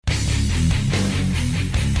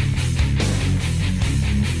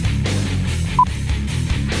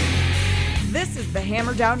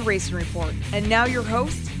Hammer Down Racing Report. And now your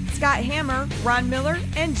hosts, Scott Hammer, Ron Miller,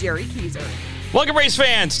 and Jerry Keyser. Welcome, race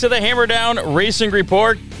fans, to the Hammer Down Racing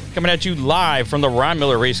Report. Coming at you live from the Ron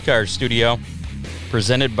Miller Race Car Studio.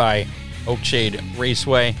 Presented by Oakshade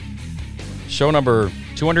Raceway. Show number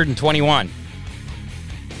 221.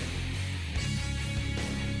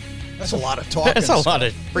 That's a lot of talking. That's a lot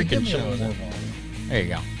of freaking shows. There you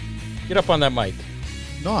go. Get up on that mic.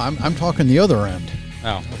 No, I'm talking the other end.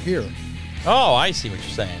 Oh. Up here. Oh, I see what you're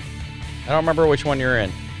saying. I don't remember which one you're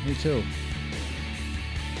in. Me too.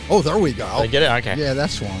 Oh, there we go. Did I get it? Okay. Yeah,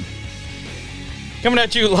 that's one. Coming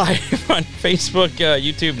at you live on Facebook,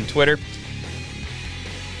 YouTube, and Twitter.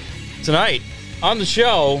 Tonight on the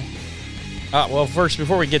show, first,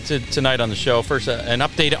 before we get to tonight on the show, first an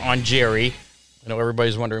update on Jerry. I know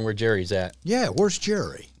everybody's wondering where Jerry's at. Yeah, where's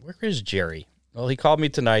Jerry? Where is Jerry? Well, he called me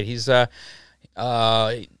tonight. He's going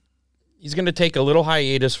to take a little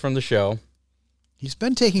hiatus from the show. He's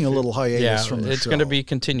been taking a little hiatus from the show. It's going to be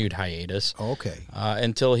continued hiatus. Okay.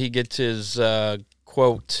 Until he gets his,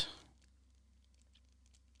 quote,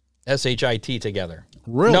 SHIT together.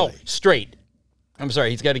 Really? No, straight. I'm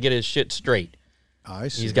sorry. He's got to get his shit straight. I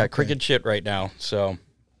see. He's got crooked shit right now. So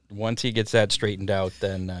once he gets that straightened out,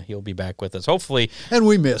 then he'll be back with us. Hopefully. And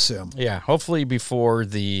we miss him. Yeah. Hopefully before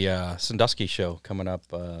the Sandusky show coming up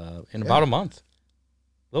in about a month.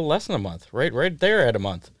 A little less than a month. Right there at a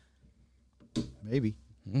month. Maybe.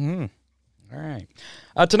 Mm-hmm. All right.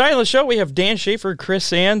 Tonight on the show, we have Dan Schaefer, Chris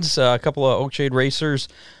Sands, a couple of Oakshade racers.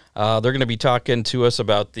 They're going to be talking to us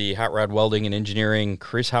about the Hot Rod Welding and Engineering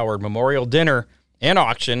Chris Howard Memorial Dinner and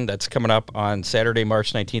Auction that's coming up on Saturday,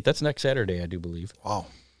 March 19th. That's next Saturday, I do believe. Wow.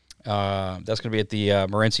 That's going to be at the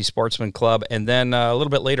Morenci Sportsman Club. And then a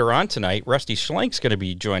little bit later on tonight, Rusty Schlenk's going to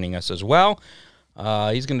be joining us as well.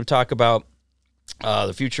 He's going to talk about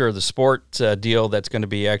the future of the sport deal that's going to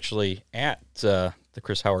be actually at the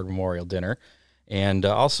Chris Howard Memorial Dinner. And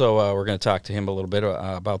also we're going to talk to him a little bit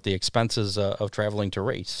about the expenses of traveling to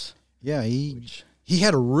race. Yeah, he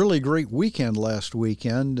had a really great weekend last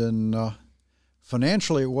weekend, and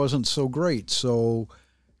financially it wasn't so great. So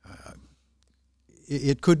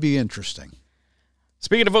it could be interesting.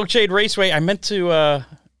 Speaking of Oakshade Raceway, I meant to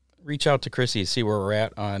reach out to Chrissy to see where we're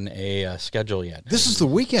at on a schedule yet. This is the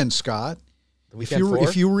weekend, Scott.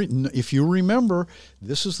 If you remember,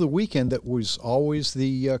 this is the weekend that was always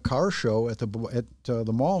the car show at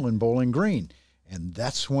the mall in Bowling Green, and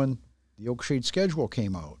that's when the Oakshade schedule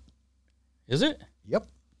came out. Is it? Yep.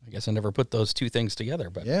 I guess I never put those two things together,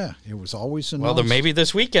 but yeah, it was always announced. Well, then maybe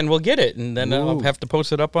this weekend we'll get it, and then I'll have to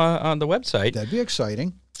post it up on the website. That'd be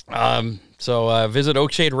exciting. So visit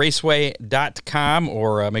oakshaderaceway.com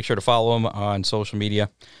or make sure to follow them on social media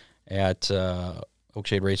at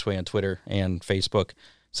Oakshade Raceway on Twitter and Facebook.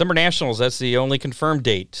 Summer Nationals, that's the only confirmed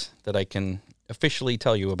date that I can officially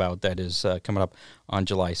tell you about. That is coming up on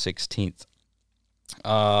July 16th.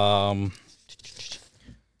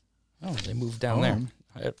 They moved down there.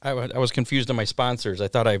 I was confused on my sponsors. I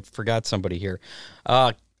thought I forgot somebody here.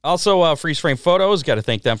 Also, Freeze Frame Photos, got to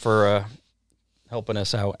thank them for helping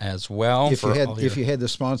us out as well. If you had the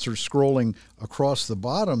sponsors scrolling across the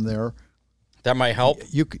bottom there, that might help.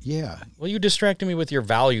 You could, yeah. Well, you distracted me with your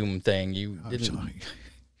volume thing. You didn't.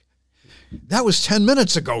 That was 10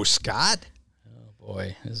 minutes ago, Scott. Oh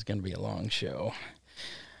boy, this is going to be a long show.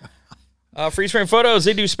 Freeze Frame Photos,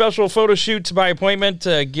 they do special photo shoots by appointment.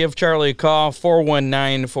 Give Charlie a call,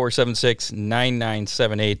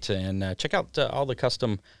 419-476-9978, and check out all the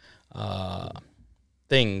custom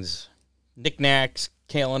things, knickknacks,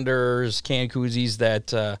 calendars, can koozies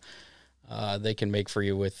that they can make for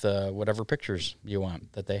you with whatever pictures you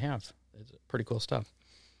want that they have. It's pretty cool stuff.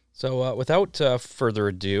 So without further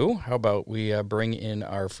ado, how about we bring in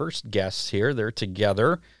our first guests here? They're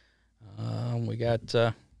together. We got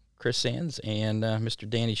Chris Sands and Mr.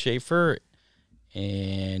 Danny Schaefer,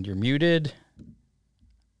 and you're muted,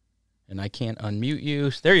 and I can't unmute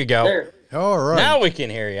you. There you go. There. All right. Now we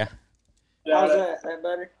can hear you. How's that? Is that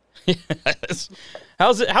better? Yes.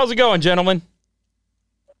 How's it going, gentlemen?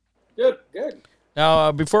 Good.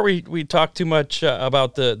 Now, before we talk too much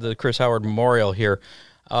about the Chris Howard Memorial here,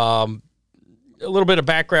 a little bit of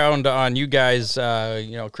background on you guys.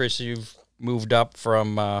 Chris, you've moved up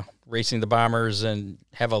from racing the Bombers and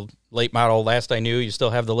have a late model. Last I knew, you still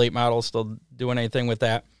have the late model. Still doing anything with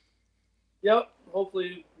that? Yep.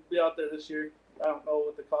 Hopefully we'll be out there this year. I don't know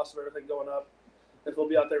with the cost of everything going up if we'll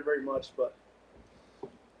be out there very much, but.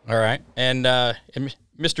 All right. And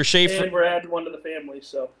Mr. Schaefer. And we're adding one to the family,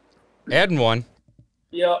 so. Adding one?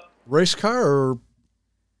 Yep. Race car or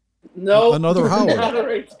no? Another Howard? Not a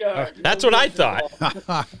race car. That's what I thought.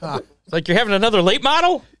 It's like you're having another late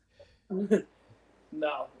model?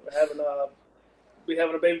 No, we're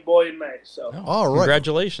having a baby boy in May. So, all right.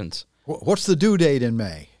 Congratulations. What's the due date in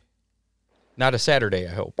May? Not a Saturday,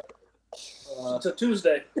 I hope. it's a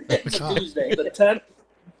Tuesday. It's a Tuesday. The 10th.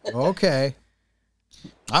 Okay.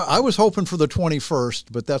 I was hoping for the 21st,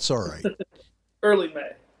 but that's all right. Early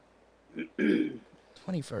May.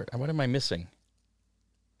 21st. What am I missing?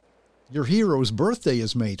 Your hero's birthday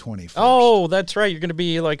is May 21st. Oh, that's right. You're going to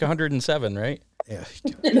be like 107, right? Yeah.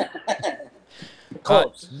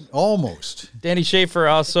 Close. Almost. Danny Schaefer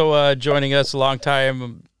also joining us, a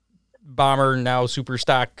long-time bomber, now super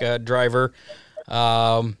stock driver.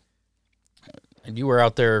 And you were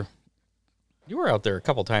out there. You were out there a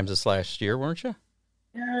couple times this last year, weren't you?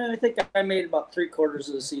 Yeah, I think I made about 3/4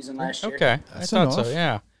 of the season last year. Okay, That's I thought enough. so.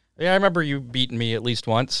 Yeah, I remember you beating me at least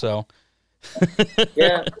once. So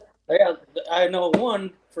Yeah, I know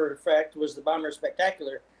one for a fact was the Bomber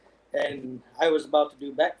Spectacular, and I was about to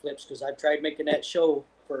do backflips because I tried making that show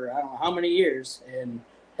for I don't know how many years and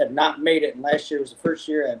had not made it. And last year was the first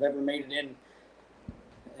year I've ever made it in,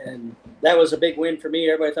 and that was a big win for me.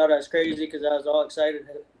 Everybody thought I was crazy because I was all excited,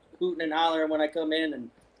 hooting and hollering when I come in, and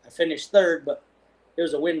I finished third, but it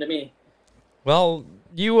was a win to me. well,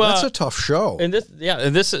 you That's a tough show. and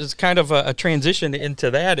this is kind of a transition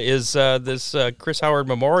into that. Is this Chris Howard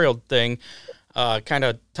Memorial thing? Kind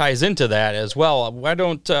of ties into that as well. Why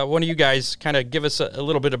don't one of you guys kind of give us a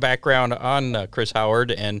little bit of background on Chris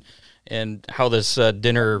Howard and how this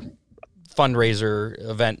dinner fundraiser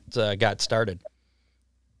event got started?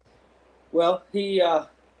 Well, he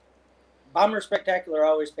Bomber Spectacular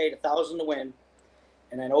always paid $1,000 to win,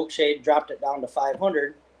 and then Oakshade dropped it down to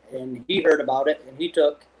 $500, and he heard about it, and he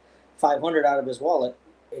took $500 out of his wallet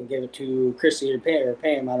and gave it to Chrissy to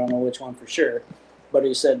pay him. I don't know which one for sure, but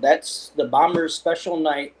he said that's the Bombers' special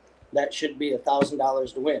night. That should be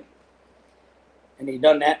 $1,000 to win, and he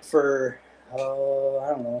done that for I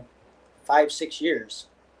don't know, 5-6 years.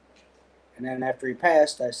 And then after he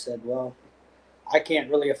passed, I said, well, I can't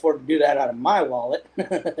really afford to do that out of my wallet.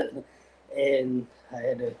 And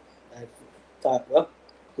I thought, well,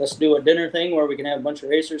 let's do a dinner thing where we can have a bunch of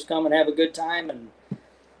racers come and have a good time. And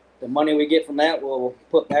the money we get from that we'll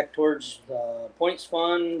put back towards the points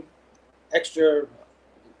fund, extra,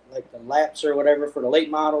 like the laps or whatever for the late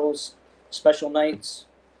models, special nights,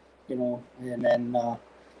 and then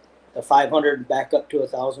the 500 back up to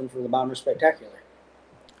 1,000 for the Bomber Spectacular.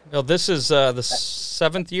 Well, this is the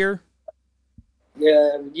 7th year.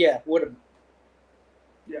 Yeah, would have.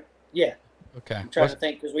 Yeah. Okay. I'm trying to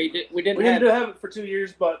think because we didn't We didn't have it for 2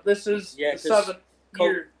 years, but this is the 7th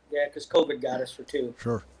year. Yeah, because COVID got us for 2.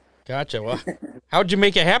 Sure. Gotcha. Well, how'd you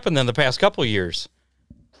make it happen then the past couple of years?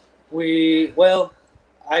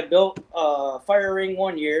 I built a fire ring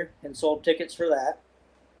one year and sold tickets for that.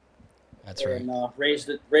 That's right. And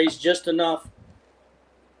raised just enough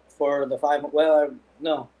for the 5. Well,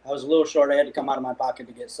 no, I was a little short. I had to come out of my pocket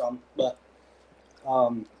to get some, but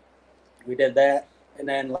we did that. And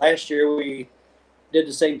then last year we did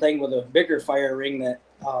the same thing with a bigger fire ring that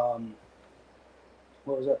what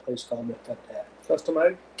was that place called that cut that?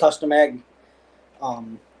 Custom Ag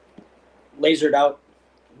lasered out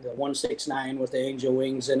the 169 with the angel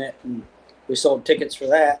wings in it, and we sold tickets for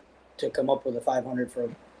that to come up with a 500 for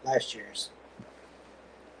last year's.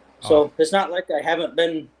 So It's not like I haven't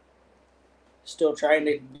been still trying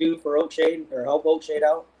to do for Oakshade or help Oakshade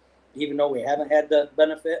out, even though we haven't had the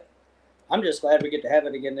benefit. I'm just glad we get to have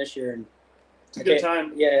it again this year. And it's a good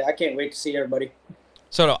time. Yeah, I can't wait to see everybody.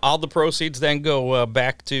 So do all the proceeds then go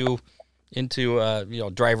back into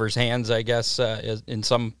drivers' hands, I guess, in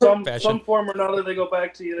some fashion. Some form or another, they go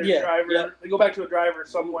back to either driver. Yeah. They go back to a driver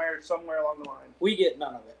somewhere along the line. We get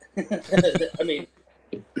none of it. I mean,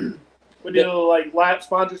 we do like lap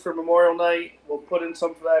sponsors for Memorial Night. We'll put in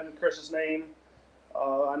some for that in Chris's name.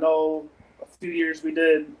 I know a few years we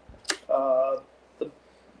did the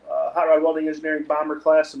Hot Rod Welding Engineering Bomber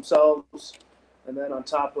class themselves, and then on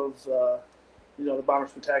top of the Bomber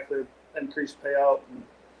Spectacular increased payout.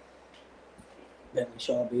 Bentley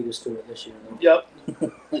Shaw beat us to it this year, though.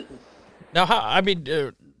 Yep. Now,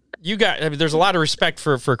 there's a lot of respect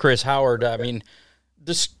for Chris Howard. I mean,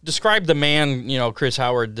 describe the man, Chris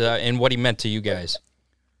Howard, and what he meant to you guys.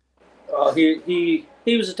 He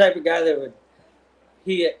was the type of guy that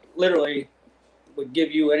he literally would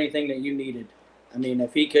give you anything that you needed. I mean,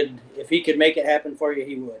 if he could make it happen for you,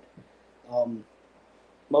 he would.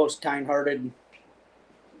 Most kind-hearted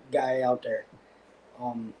guy out there.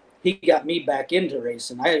 He got me back into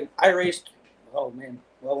racing. I raced,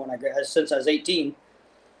 since I was 18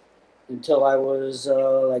 until I was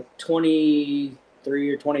like 23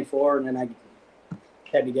 or 24, and then I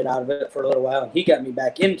had to get out of it for a little while. And he got me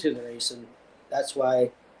back into the racing, that's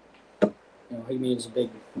why, he means a big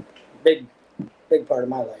part of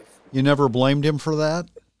my life. You never blamed him for that?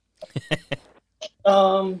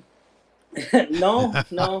 No.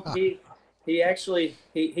 He actually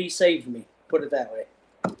he saved me. Put it that way.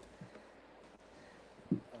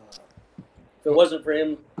 If it wasn't for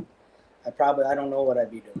him, I don't know what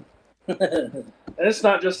I'd be doing. And it's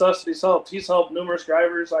not just us that he's helped. He's helped numerous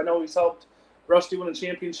drivers. I know he's helped Rusty win a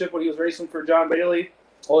championship when he was racing for John Bailey.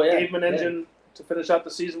 Oh yeah, Gave him an engine to finish out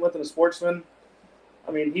the season with, and a Sportsman.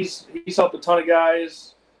 I mean, he's helped a ton of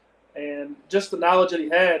guys, and just the knowledge that he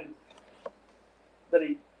had, that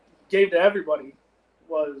he gave to everybody,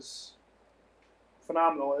 was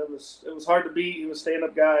phenomenal. It was hard to beat. He was a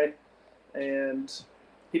stand-up guy, and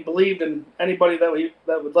he believed in anybody that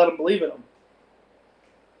would let him believe in him.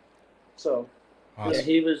 So, awesome.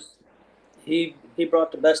 Yeah, he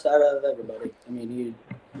brought the best out of everybody. I mean,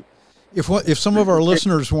 If some of our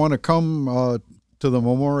listeners want to come to the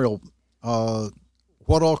memorial,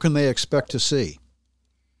 what all can they expect to see?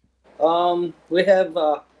 We'll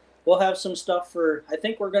have some stuff for. I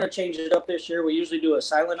think we're going to change it up this year. We usually do a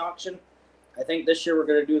silent auction. I think this year we're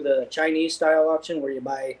going to do the Chinese style auction where you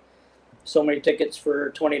buy so many tickets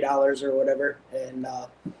for $20 or whatever, and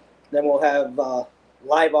then we'll have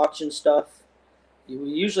live auction stuff. We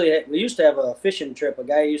used to have a fishing trip. A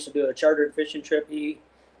guy used to do a chartered fishing trip.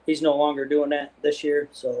 He's no longer doing that this year,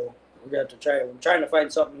 so we're going to have to try. We're trying to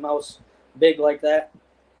find something else big like that,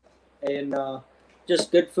 and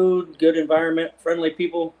just good food, good environment, friendly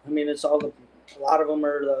people. I mean, a lot of them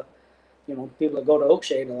are the people that go to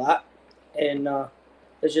Oakshade a lot, and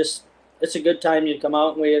it's a good time. You come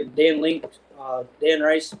out, and we have Dan Link, Dan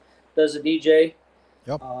Rice does the DJ.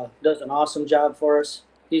 Yep. Does an awesome job for us.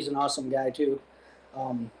 He's an awesome guy too.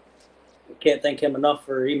 Can't thank him enough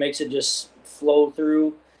he makes it just flow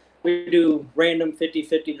through. We do random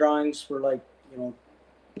 50-50 drawings for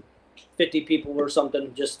 50 people or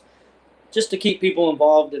something, just to keep people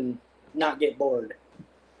involved and not get bored.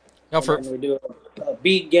 Now we do a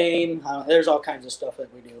bead game. There's all kinds of stuff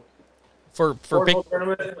that we do. For cornhole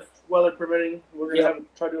tournament, weather permitting, we're gonna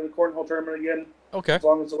try doing a cornhole tournament again. Okay. As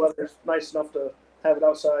long as the weather's nice enough to have it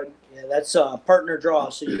outside. Yeah, that's a partner draw,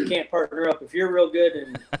 so you can't partner up. If you're real good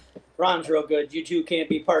and Ron's real good, you two can't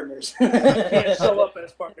be partners. You can't show up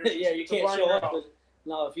as partners. Yeah, you can't show up.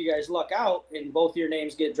 Now, if you guys luck out and both your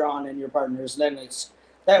names get drawn and your partners, then it's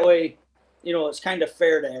that way. It's kind of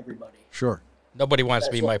fair to everybody. Sure. Nobody wants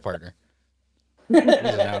to be my partner. Losing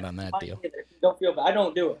out on that deal. Don't feel bad. I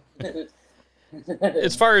don't do it.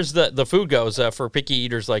 As far as the food goes, for picky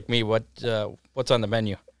eaters like me, what's on the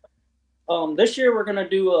menu? This year we're gonna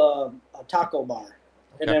do a taco bar,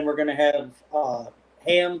 and then we're gonna have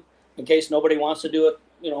ham in case nobody wants to do it.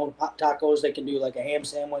 Hot tacos. They can do like a ham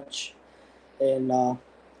sandwich. And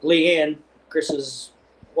Leanne, Chris's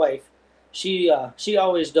wife, she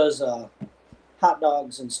always does hot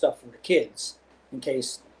dogs and stuff for the kids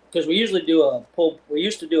because we usually do we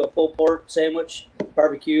used to do a pulled pork sandwich,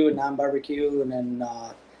 barbecue and non-barbecue, and then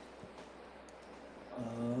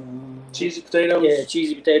cheesy potatoes. Yeah,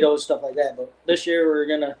 cheesy potatoes, stuff like that. But this year we're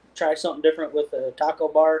gonna try something different with a taco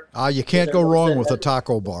bar. You can't go wrong with a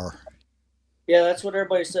taco bar. Yeah, that's what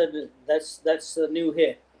everybody said. That's the new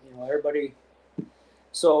hit. Everybody.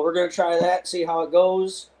 So we're gonna try that, see how it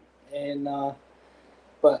goes, and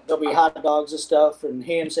but there'll be hot dogs and stuff, and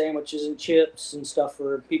ham sandwiches and chips and stuff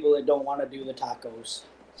for people that don't want to do the tacos.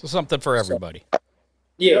 So something for everybody.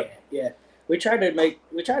 Yeah. We try to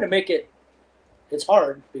make it. It's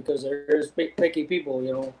hard because there's picky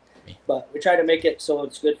people, but we try to make it so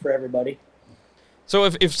it's good for everybody. So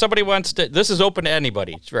if somebody wants to, this is open to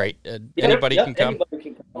anybody, right? Anybody can come. Anybody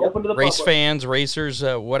can come. Open to the Race public. Fans, racers,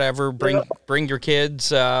 whatever. Bring your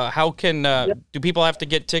kids. How can do people have to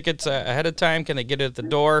get tickets ahead of time? Can they get it at the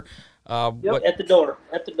door? At the door.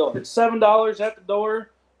 It's $7 at the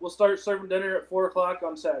door. We'll start serving dinner at 4:00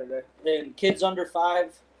 on Saturday. And kids under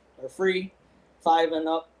 5 are free. 5 and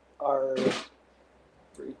up are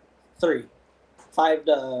free. 5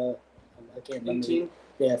 to I can't remember. 18.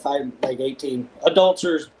 Yeah, 5 like 18. Adults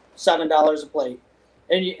are $7 a plate,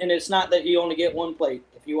 and it's not that you only get one plate.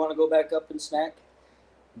 If you want to go back up and snack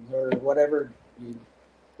or whatever,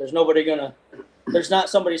 there's not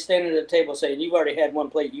somebody standing at the table saying you've already had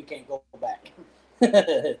one plate, you can't go back.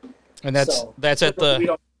 And that's at the. We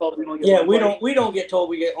don't get told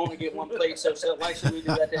we only get one plate, so why should we do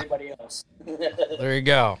that to anybody else? There you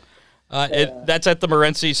go. That's at the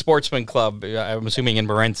Morenci Sportsman Club. I'm assuming in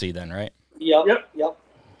Morenci then, right? Yep.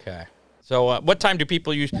 Okay. So what time do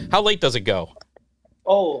people use? How late does it go?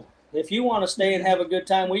 Oh, if you want to stay and have a good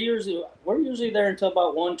time, we're usually there until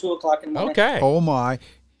about 1-2 o'clock in the morning. Okay. Oh my!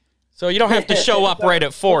 So you don't have to show up right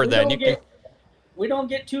at 4 then. We don't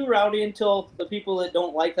get too rowdy until the people that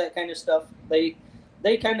don't like that kind of stuff, they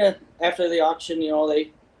kind of, after the auction,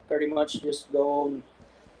 they pretty much just go. And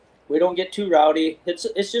we don't get too rowdy.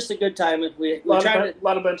 It's just a good time. We try a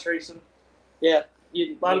lot of bench racing. Yeah.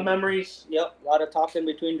 A lot of memories. Yep. A lot of talking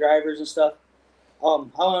between drivers and stuff.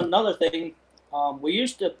 Another thing, we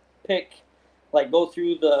used to go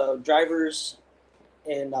through the drivers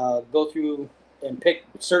and go through and pick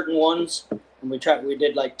certain ones. And we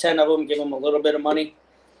did like 10 of them, give them a little bit of money.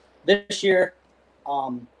 This year,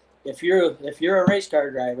 if you're a race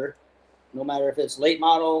car driver, no matter if it's late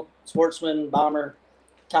model, sportsman, bomber,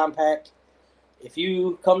 compact, if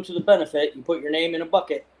you come to the benefit, you put your name in a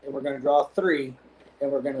bucket, and we're going to draw 3,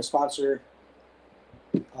 and we're going to sponsor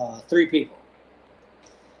 3 people.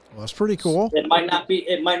 Well, that's pretty cool. It might not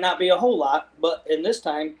be a whole lot, but in this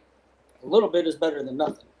time, a little bit is better than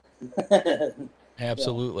nothing.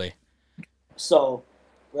 Absolutely. So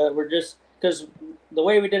we're just, because the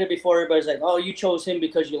way we did it before, everybody's like, oh, you chose him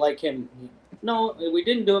because you like him. No, we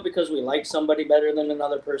didn't do it because we like somebody better than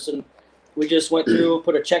another person. We just went through,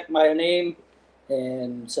 put a check by a name,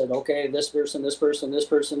 and said, okay, this person, and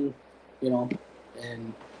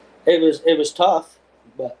it was tough,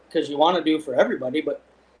 but because you want to do for everybody, but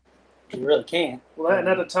you really can't. Well, and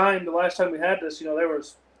at the time, the last time we had this, there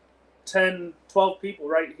was 10, 12 people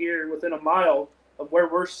right here within a mile of where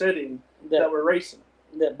we're sitting that were racing.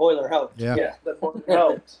 That boiler helped. Yeah, that boiler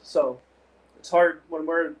helped. So it's hard when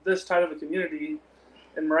we're this tight of a community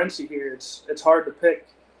in Morenci here. It's hard to pick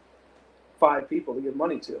 5 people to give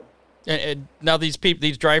money to. And now these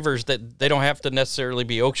drivers, that they don't have to necessarily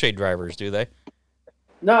be Oakshade drivers, do they?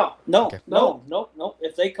 No. Okay. No.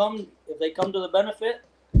 If they come to the benefit,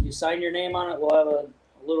 you sign your name on it. We'll have a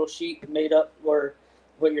little sheet made up where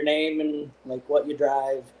put your name and like what you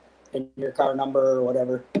drive and your car number or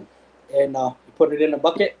whatever, and you put it in a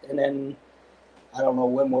bucket. And then I don't know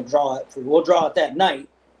when we'll draw it. We'll draw it that night,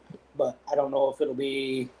 but I don't know if it'll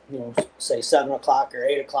be say 7:00 or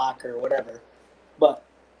 8:00 or whatever. But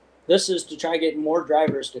this is to try getting more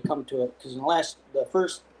drivers to come to it, because in the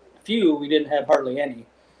first few we didn't have hardly any.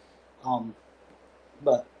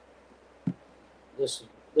 But this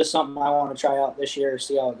is something I want to try out this year,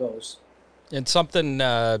 see how it goes. And something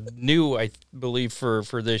new, I believe,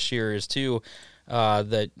 for this year is too,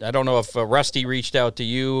 that I don't know if Rusty reached out to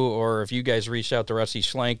you or if you guys reached out to Rusty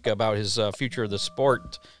Schlenk about his Future of the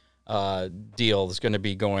Sport deal that's going to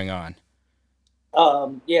be going on.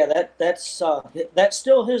 Yeah, that's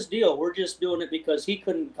still his deal. We're just doing it because he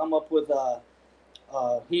couldn't come up with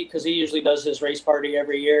because he usually does his race party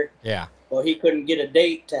every year. Yeah. Well, he couldn't get a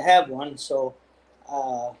date to have one, so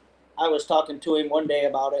I was talking to him one day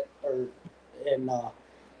about it, and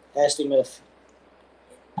asked him if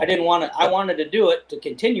I wanted to do it to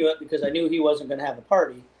continue it because I knew he wasn't going to have a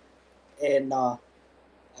party, and I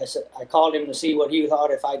called him to see what he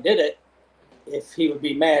thought if I did it, if he would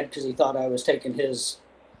be mad because he thought I was taking his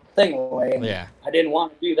thing away. And yeah. I didn't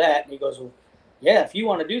want to do that, and he goes, well, yeah, if you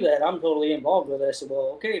want to do that, I'm totally involved with it. I said,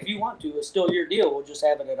 well, okay, if you want to, it's still your deal. We'll just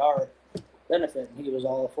have it at our benefit. And he was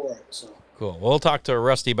all for it. So cool. We'll talk to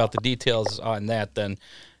Rusty about the details on that then.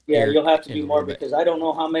 Yeah, you'll have to do more because I don't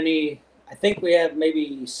know how many. I think we have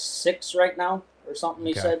maybe 6 right now or something,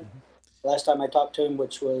 he said. Last time I talked to him,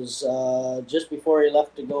 which was just before he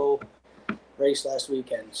left to go race last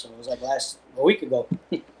weekend. So it was like a week ago.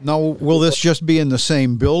 Now, will this just be in the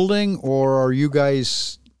same building, or are you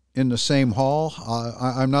guys in the same hall?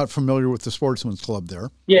 I'm not familiar with the Sportsman's Club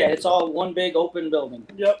there. Yeah, it's all one big open building.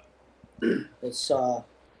 Yep. It'll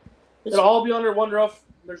all be under one roof.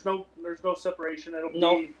 There's no separation.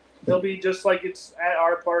 It'll be just like it's at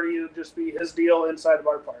our party. It'll just be his deal inside of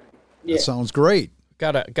our party. Yeah. That sounds great.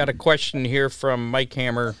 Got a question here from Mike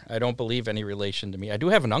Hammer. I don't believe any relation to me. I do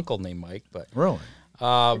have an uncle named Mike, but really,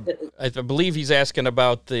 I believe he's asking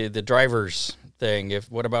about the drivers thing.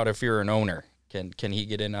 What about if you're an owner? Can he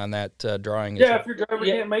get in on that drawing? Yeah, if your driver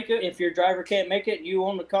can't make it. If your driver can't make it, you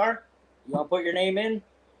own the car. You want to put your name in?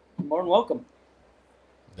 You're more than welcome.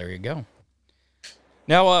 There you go.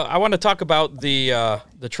 Now I want to talk about the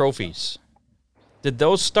trophies. Did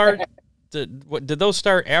those start? Did those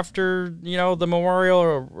start after the memorial,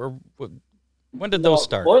 or when did those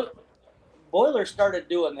start? Boiler started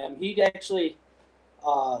doing them. He actually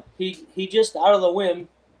he just out of the whim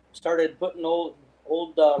started putting old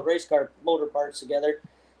race car motor parts together,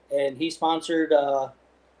 and he sponsored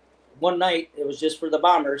one night. It was just for the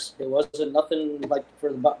bombers. It wasn't nothing like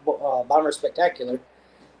for the bomber spectacular.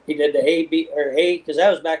 He did the A, B, or A, because that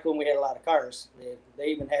was back when we had a lot of cars. They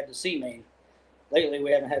even had the C main. Lately,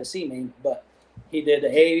 we haven't had a C main, but he did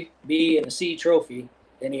the A, B, and a C trophy,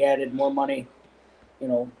 and he added more money,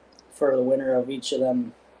 for the winner of each of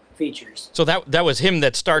them features. So that was him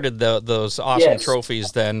that started those awesome Yes.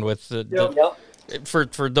 trophies then with Yep.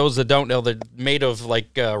 For those that don't know, they're made of like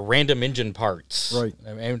random engine parts. Right.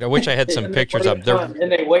 I wish I had some pictures of them.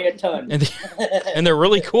 And they weigh a ton. And they're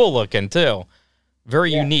really cool looking too.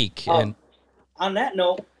 Very unique. And on that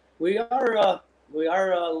note, we are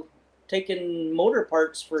taking motor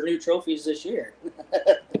parts for new trophies this year.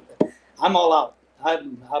 I'm all out.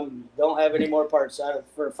 I'm don't have any more parts.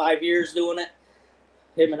 For 5 years doing it.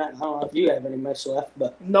 Him and I don't know if you have any much left,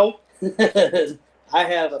 but Nope. I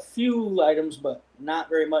have a few items, but not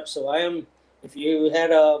very much. So if you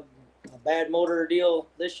had a bad motor deal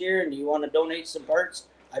this year and you want to donate some parts,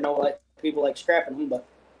 I know people like scrapping them, but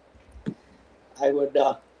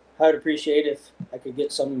I'd appreciate if I could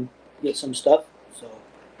get some stuff. So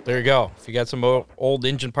there you go. If you got some old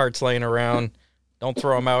engine parts laying around, don't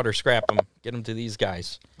throw them out or scrap them. Get them to these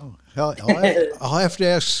guys. Oh, hell, I'll have to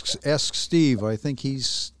ask Steve. I think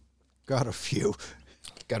he's got a few.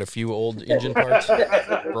 Got a few old engine parts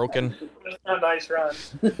broken. That's not nice, Ron.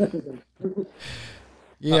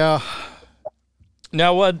 Yeah.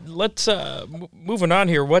 Now, let's moving on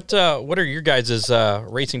here. What are your guys'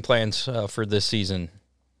 racing plans for this season?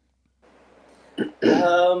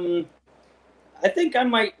 I think I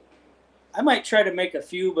might try to make a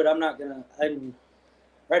few, but I'm not gonna.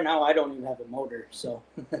 Right now I don't even have a motor, so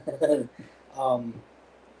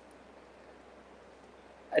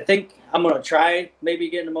I think I'm gonna try maybe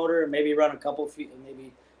getting a motor and maybe run a couple,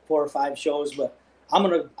 maybe 4 or 5 shows. But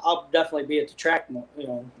I'll definitely be at the track,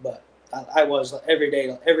 But I was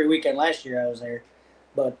every weekend last year I was there,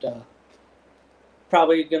 but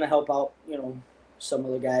probably gonna help out, some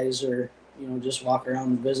of the guys, or just walk around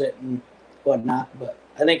and visit and whatnot. But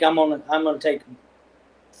I think I'm gonna take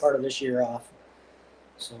part of this year off.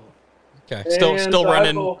 So okay, still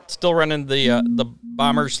running the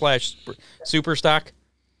bomber / super stock.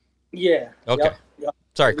 Yeah. Okay. Yep.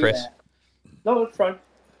 Sorry, Chris. No, it's fine.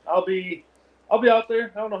 I'll be out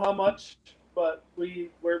there. I don't know how much, but we're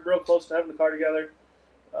real close to having the car together.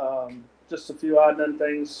 Just a few odd and end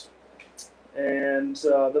things, and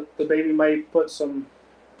the baby might put some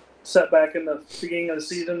setback in the beginning of the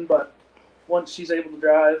season, but once she's able to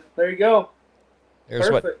drive, there you go. There's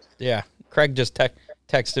Perfect. Craig just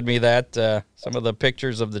texted me that some of the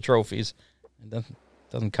pictures of the trophies. It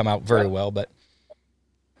doesn't come out very well, but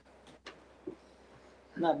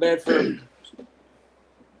not bad for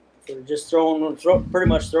just pretty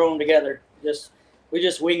much throwing together. We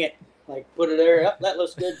just wing it, like put it there. Yep, that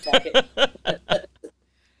looks good. Tack it.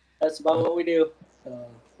 That's about what we do.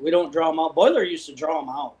 We don't draw them out. Boiler used to draw them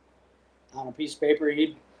out on a piece of paper.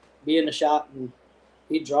 He'd be in the shop and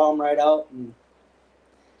he'd draw them right out. And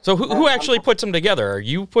so who actually puts them together? Are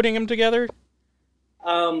you putting them together?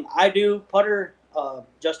 I do. Putter,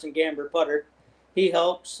 Justin Gamber, putter. He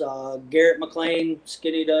helps. Garrett McLean,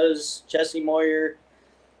 Skinny does. Jesse Moyer.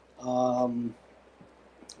 I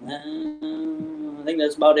think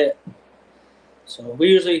that's about it. So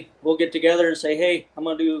we'll get together and say, hey, I'd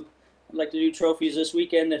like to do trophies this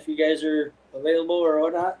weekend if you guys are available or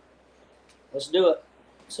whatnot. Let's do it.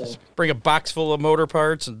 So just bring a box full of motor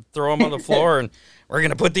parts and throw them on the floor, and we're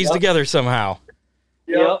gonna put these together somehow.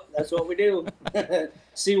 Yep, that's what we do.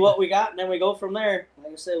 See what we got, and then we go from there.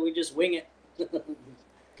 Like I said, we just wing it.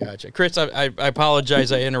 Gotcha, Chris. I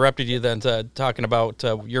apologize. I interrupted you then talking about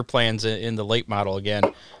your plans in the late model again.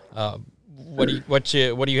 What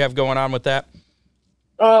do you have going on with that?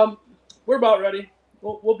 We're about ready.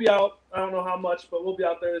 We'll be out. I don't know how much, but we'll be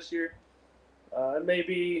out there this year. It may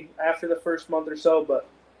be after the first month or so, but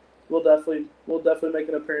we'll definitely make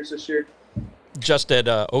an appearance this year. Just at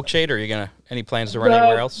Oakshade, or are you gonna any plans to run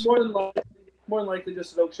anywhere else? More than likely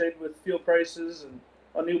just at Oakshade. With fuel prices and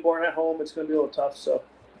a newborn at home, it's gonna be a little tough. So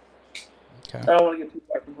okay. I don't want to get too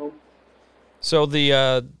far from home. So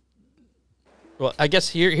well, I guess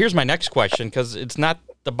here's my next question, because it's not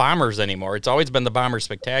the Bombers anymore. It's always been the Bomber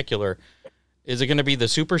Spectacular. Is it going to be the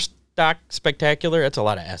Super Stock Spectacular? That's a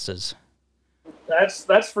lot of S's.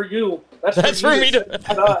 That's for you. That's for me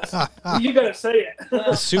to. Us. You gotta say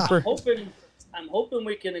it. Super. I'm hoping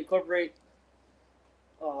we can incorporate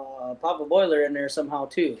Papa Boiler in there somehow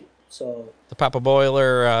too. So the Papa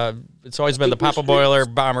Boiler. It's always been the Papa Boiler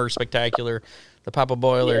Bomber Spectacular. The Papa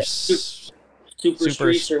Boiler. Yeah, Super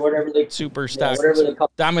Streets or whatever they. Super Stock. Whatever they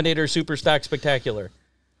call. Dominator Super Stock Spectacular.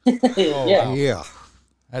 Yeah. Yeah.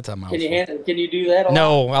 That's a mouthful. Can you do that?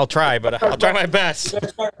 No, I'll try, but I'll try my best. You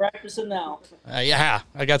better start practicing now. Yeah,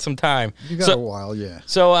 I got some time. You got a while, yeah.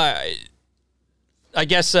 So, I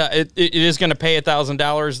guess it is going to pay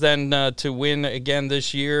 $1,000 then to win again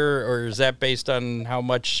this year, or is that based on how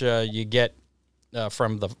much you get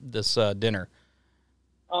from this dinner?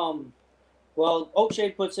 Well,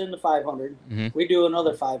 Oakshade puts in the $500. Mm-hmm. We do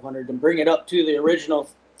another $500 and bring it up to the original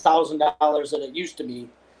 $1,000 that it used to be.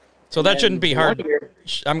 So that shouldn't be hard.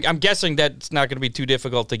 I'm guessing that's not going to be too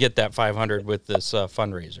difficult to get that $500 with this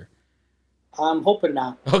fundraiser. I'm hoping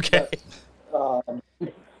not. Okay. But,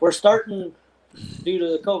 we're starting, due to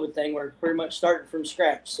the COVID thing, we're pretty much starting from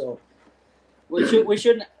scratch. So we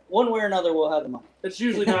shouldn't, one way or another, we'll have the money. It's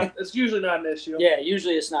usually not an issue. Yeah,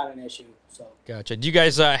 usually it's not an issue. So. Gotcha. Do you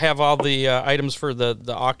guys have all the items for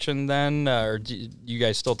the auction then, or do you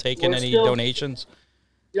guys still taking any donations?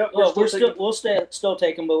 Yep, we'll still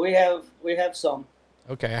take them, but we have some.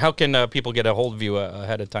 Okay. How can people get a hold of you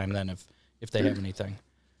ahead of time then, if they have anything?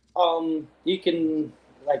 You can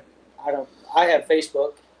I have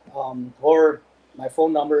Facebook, or my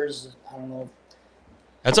phone number is, I don't know.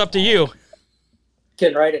 That's up to you.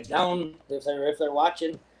 Can write it down if they're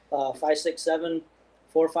watching.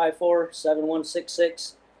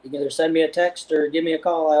 567-454-7166. You can either send me a text or give me a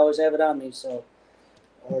call. I always have it on me. So,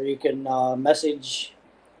 or you can message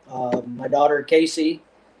my daughter Casey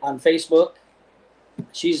on Facebook.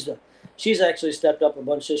 She's actually stepped up a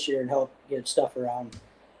bunch this year and helped get stuff around.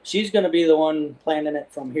 She's going to be the one planning it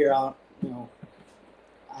from here out, on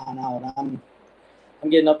out. I'm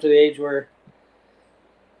getting up to the age where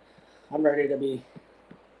I'm ready to be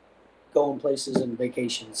going places and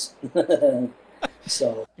vacations.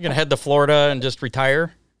 So you're gonna head to Florida and just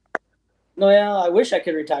retire? No, yeah, I wish I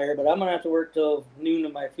could retire, but I'm gonna have to work till noon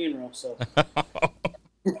of my funeral. So,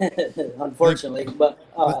 unfortunately, but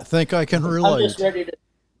I think I can relate. I'm just ready to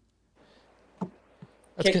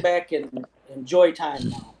kick back and enjoy time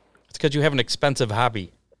now. It's because you have an expensive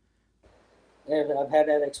hobby. I've had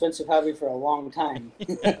that expensive hobby for a long time.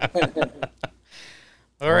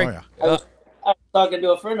 All right. Oh, yeah. I was talking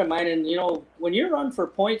to a friend of mine, and when you run for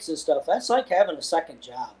points and stuff, that's like having a second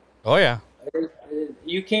job. Oh yeah.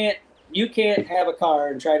 You can't have a car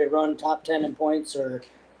and try to run top 10 in points or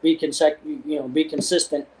be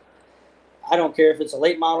consistent. I don't care if it's a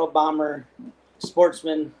late model, bomber,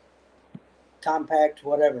 sportsman, compact,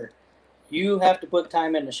 whatever. You have to put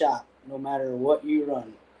time in the shop, no matter what you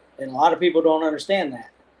run. And a lot of people don't understand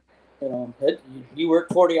that. You work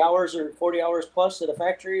 40 hours or 40 hours plus at a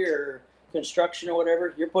factory or construction or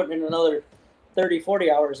whatever, you're putting in another 30, 40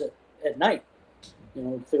 hours at night,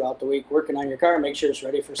 throughout the week, working on your car, make sure it's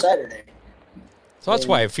ready for Saturday. So that's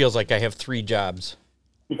why it feels like I have 3 jobs.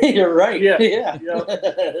 You're right. Yeah. Yeah.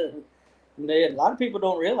 A lot of people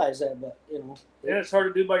don't realize that, but Yeah, it's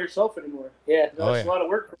hard to do by yourself anymore. Yeah. It's a lot of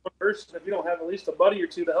work for one person. If you don't have at least a buddy or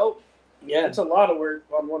two to help, yeah, it's a lot of work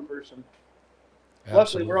on one person. Absolutely.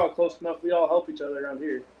 Luckily, we're all close enough. We all help each other around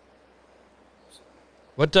here.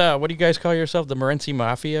 What do you guys call yourself? The Morenci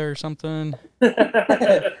Mafia or something?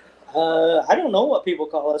 I don't know what people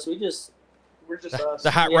call us. We're just us.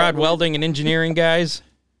 The hot rod welding and engineering guys?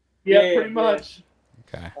 Yeah, pretty much.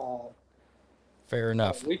 Okay. Fair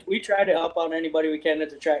enough. We try to help out anybody we can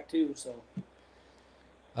at the track too. So.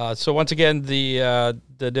 So once again, the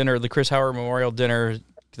dinner, the Chris Howard Memorial Dinner,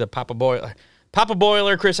 the Papa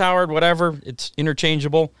Boiler, Chris Howard, whatever, it's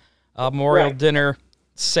interchangeable. Memorial Dinner,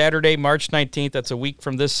 Saturday, March 19th. That's a week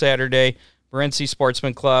from this Saturday. Morenci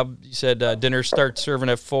Sportsman Club. You said dinner starts serving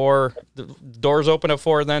at 4. The doors open at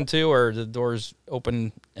 4 then too, or the doors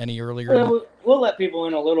open any earlier? We'll let people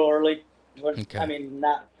in a little early. Okay. I mean,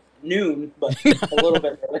 not noon, but a little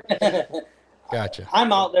bit early. Gotcha.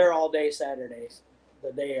 I'm out there all day Saturdays,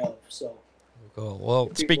 the day of. So. Cool.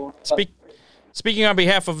 Well, speaking on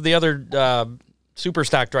behalf of the other super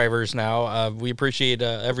stock drivers now, we appreciate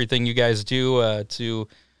everything you guys do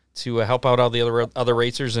to help out all the other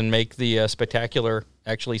racers and make the spectacular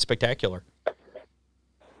actually spectacular.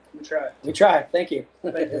 We try. Thank you.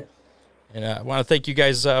 And I want to thank you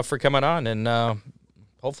guys for coming on, and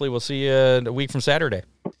hopefully we'll see you a week from Saturday.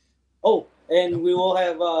 Oh, and we will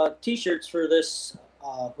have T-shirts for this.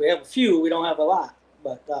 We have a few. We don't have a lot,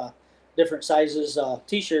 but different sizes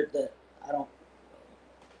T-shirt that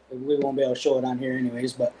we won't be able to show it on here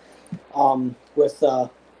anyways, but with the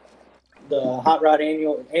Hot Rod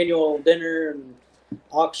annual dinner and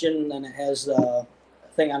auction, and it has the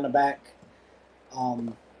thing on the back.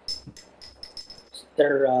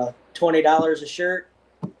 They're $20 a shirt,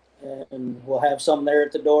 and we'll have some there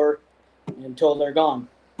at the door until they're gone.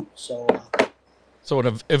 So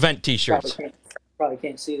an event T-shirts. Probably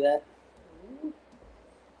can't see that.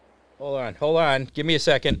 Hold on. Give me a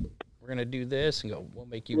second. We're gonna do this and go. We'll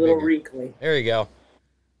make you a little bigger. wrinkly. There you go.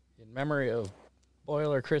 In memory of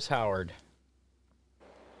Boiler Chris Howard.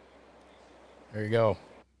 There you go.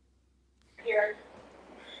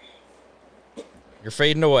 You're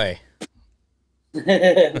fading away.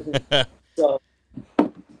 So,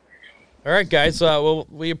 all right, guys. Well,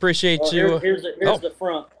 we appreciate you. Here's the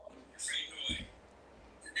front.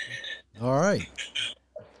 All right.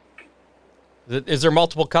 Is there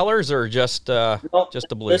multiple colors or just Nope, just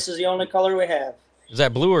the blue? This is the only color we have. Is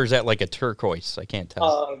that blue or is that like a turquoise? I can't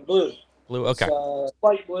tell. Blue. Blue. Okay. It's,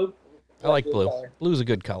 light blue. I like blue. Color. Blue's a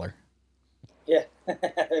good color. Yeah,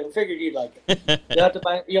 I figured you'd like it.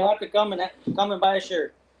 You'll have to come and buy a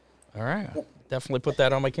shirt. All right, I'll definitely put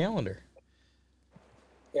that on my calendar.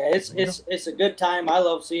 Yeah, it's a good time. I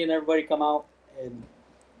love seeing everybody come out, and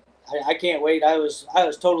I can't wait. I was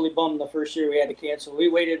totally bummed the first year we had to cancel. We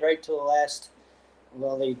waited right till the last.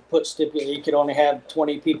 Well, they put stipulate you could only have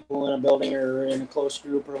 20 people in a building or in a close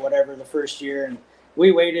group or whatever the first year, and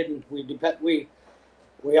we waited and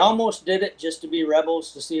we almost did it just to be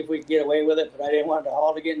rebels to see if we could get away with it, but I didn't want it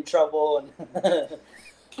all to get in trouble, and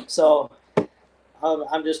so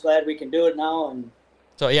I'm just glad we can do it now. And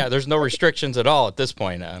so yeah, there's no restrictions at all at this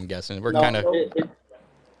point. I'm guessing we're kind of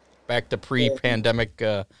back to pre-pandemic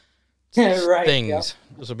right, things. Yeah.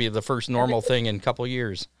 This will be the first normal thing in a couple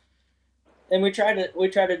years. And we try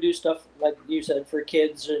to do stuff like you said for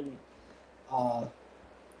kids, and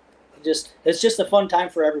it's just a fun time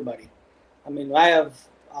for everybody. I mean, I have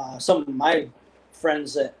some of my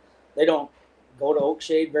friends that they don't go to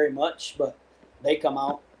Oakshade very much, but they come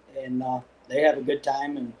out and they have a good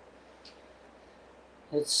time, and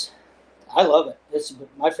I love it. It's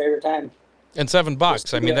my favorite time. And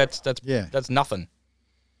 $7. I mean, that's nothing.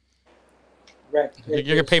 Right.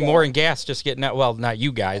 You're gonna pay more in gas just getting out. Well, not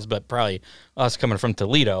you guys, but probably us coming from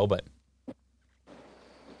Toledo. But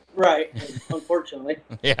right, unfortunately.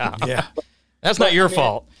 Yeah. That's not your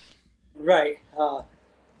fault. Right. I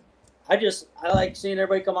like seeing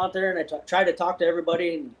everybody come out there, and I try to talk to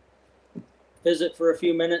everybody and visit for a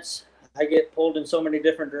few minutes. I get pulled in so many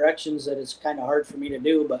different directions that it's kind of hard for me to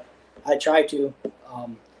do, but I try to.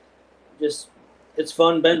 It's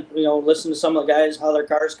fun, listen to some of the guys, how their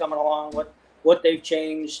car's coming along, what they've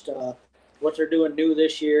changed, what they're doing new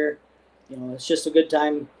this year. It's just a good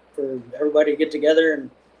time for everybody to get together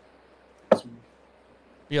and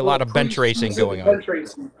be a lot of bench racing going on. Bench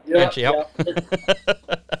racing. Yep.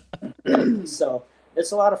 So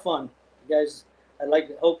it's a lot of fun, you guys. I'd like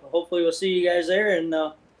to hopefully we'll see you guys there and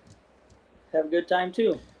have a good time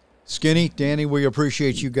too. Skinny, Danny, we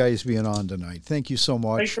appreciate you guys being on tonight. Thank you so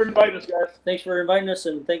much. Thanks for inviting us, guys. Thanks for inviting us,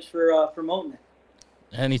 and thanks for promoting it.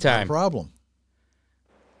 Anytime. No problem.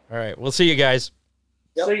 All right, we'll see you guys.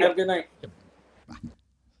 Yep, See ya. have a good night. Yep.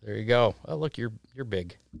 There you go. Oh, look, you're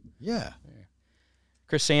big. Yeah.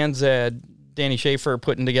 Chris Sands, Danny Schaefer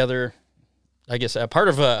putting together, I guess, part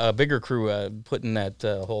of a bigger crew putting that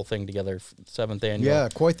whole thing together, 7th annual. Yeah,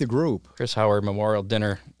 quite the group. Chris Howard Memorial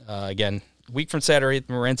Dinner. Again, week from Saturday at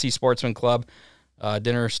the Morenci Sportsman Club.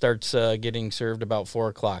 Dinner starts getting served about 4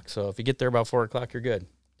 o'clock. So if you get there about 4 o'clock, you're good.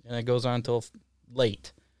 And it goes on until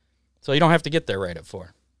late. So you don't have to get there right at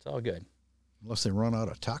 4. It's all good. Unless they run out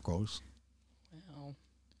of tacos. Well,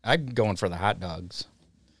 I'm going for the hot dogs.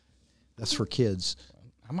 That's for kids.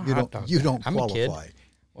 I'm a you hot don't, dog You guy. don't I'm qualify. A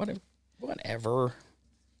kid. Whatever. At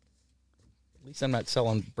least I'm not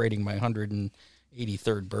celebrating my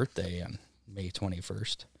 183rd birthday on May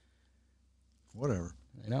 21st. Whatever.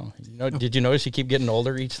 I know. Did you notice you keep getting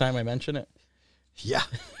older each time I mention it? Yeah.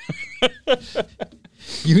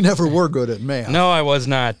 You never were good at math. No, I was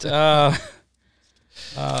not.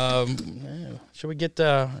 Should we get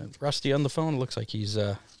Rusty on the phone? Looks like he's.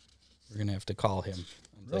 We're gonna have to call him.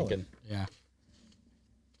 I'm thinking. Yeah.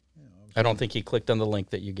 I don't think he clicked on the link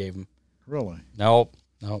that you gave him. Really? No.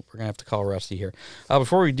 We're gonna have to call Rusty here.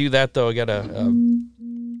 Before we do that, though, I gotta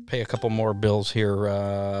pay a couple more bills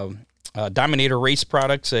here. Dominator Race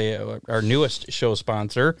Products, our newest show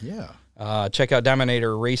sponsor. Yeah. Check out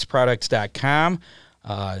DominatorRaceProducts.com.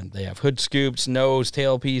 They have hood scoops, nose,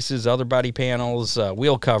 tail pieces, other body panels,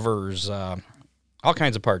 wheel covers, all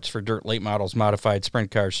kinds of parts for dirt, late models, modified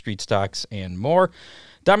sprint cars, street stocks, and more.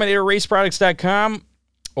 DominatorRaceProducts.com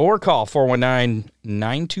or call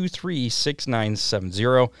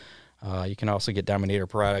 419-923-6970. You can also get Dominator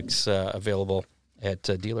products available at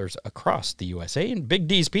dealers across the USA. And Big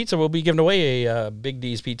D's Pizza will be giving away a Big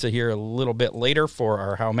D's Pizza here a little bit later for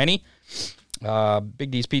our How Many.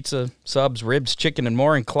 Big D's Pizza, subs, ribs, chicken, and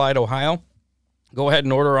more in Clyde, Ohio. Go ahead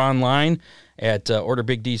and order online at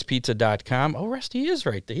orderbigdspizza.com. Oh, Rusty is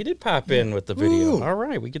right there. He did pop in with the video. Ooh. All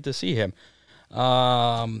right, we get to see him.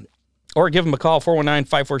 Or give him a call,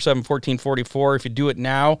 419-547-1444. If you do it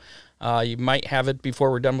now, you might have it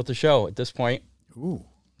before we're done with the show at this point. Ooh.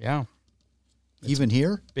 Yeah. Even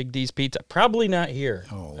here? Big D's Pizza. Probably not here.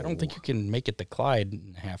 Oh. I don't think you can make it to Clyde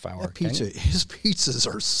in a half hour. That pizza, his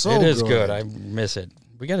pizzas are so good. It is good. good. I miss it.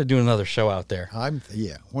 We got to do another show out there. When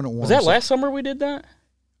it warms Was that up. last summer we did that?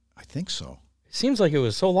 I think so. It seems like it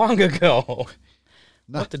was so long ago.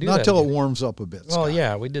 Not till it warms up a bit. Well, Scott.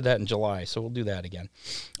 yeah, we did that in July, so we'll do that again.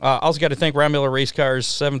 Also got to thank Ron Miller Race Cars,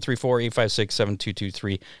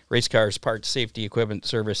 734-856-7223. Race Cars, parts, safety, equipment,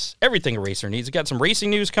 service, everything a racer needs. We got some racing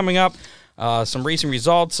news coming up, some racing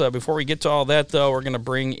results. Before we get to all that, though, we're going to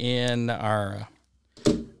bring in our,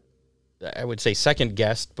 I would say second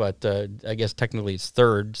guest, but I guess technically it's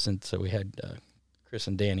third since we had Chris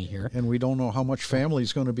and Danny here. And we don't know how much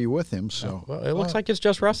family's going to be with him, so. Well, it looks like it's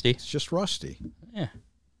just Rusty. It's just Rusty. Yeah.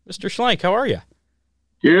 Mr. Schlenk, how are you?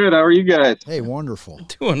 Good. How are you guys? Hey, wonderful.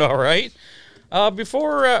 Doing all right.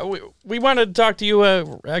 Before we wanted to talk to you,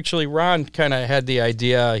 actually, Ron kind of had the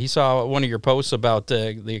idea. He saw one of your posts about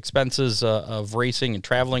the expenses of racing and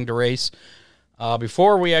traveling to race.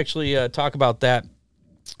 Before we actually talk about that,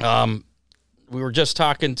 we were just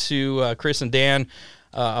talking to Chris and Dan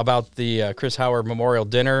about the Chris Howard Memorial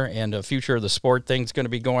Dinner and the future of the sport things going to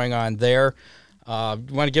be going on there. You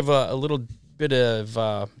want to give a little bit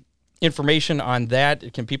of information on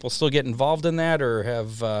that? Can people still get involved in that, or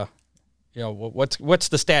have what's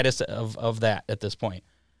the status of that at this point?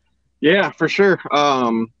 Yeah, for sure.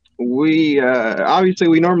 We obviously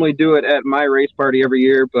we normally do it at my race party every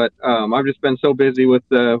year, but I've just been so busy with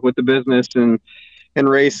the business and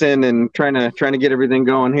racing and trying to get everything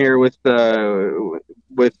going here with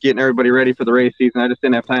getting everybody ready for the race season. I just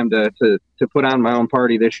didn't have time to put on my own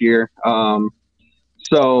party this year.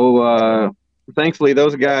 So thankfully,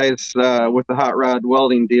 those guys with the hot rod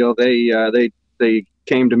welding deal, they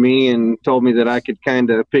came to me and told me that I could kind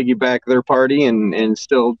of piggyback their party and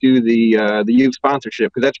still do the youth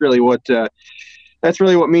sponsorship, because that's really what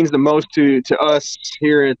means the most to us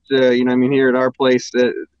here at here at our place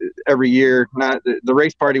every year. Not the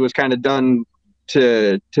race party was kind of done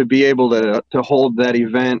to be able to hold that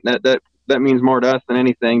event. That means more to us than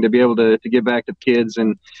anything, to be able to give back to the kids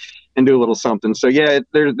and do a little something. So yeah,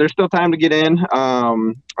 there's still time to get in.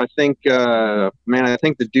 I think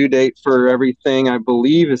the due date for everything, I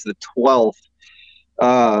believe, is the 12th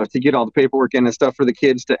to get all the paperwork in and stuff for the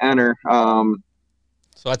kids to enter. So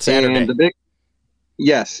that's Saturday. This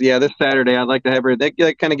Saturday. I'd like to have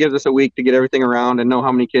that kind of gives us a week to get everything around and know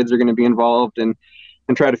how many kids are going to be involved and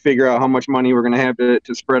try to figure out how much money we're going to have to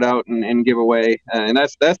spread out and give away. And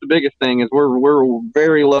that's the biggest thing is we're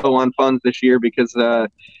very low on funds this year, because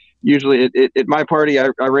usually at my party,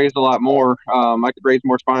 I raised a lot more. I could raise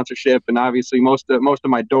more sponsorship, and obviously most of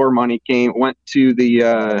my door money went to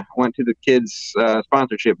the kids'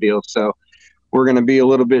 sponsorship deals. So we're going to be a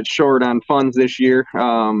little bit short on funds this year,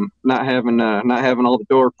 not having all the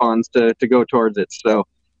door funds to go towards it. So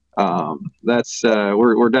that's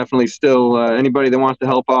we're definitely still anybody that wants to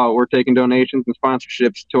help out. We're taking donations and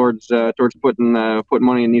sponsorships towards putting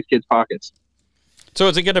money in these kids' pockets. So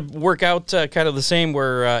is it going to work out kind of the same,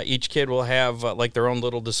 where each kid will have like their own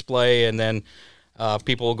little display, and then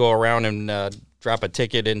people will go around and drop a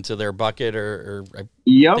ticket into their bucket? Yep.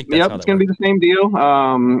 It's going to be the same deal.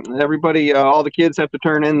 Everybody, all the kids have to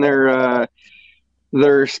turn in their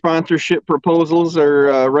sponsorship proposals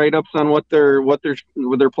or write-ups on what their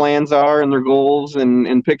plans are and their goals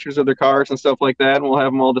and pictures of their cars and stuff like that. And we'll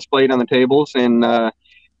have them all displayed on the tables, and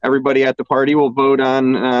everybody at the party will vote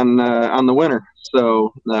on the winner.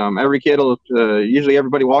 So every kid will usually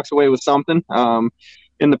everybody walks away with something.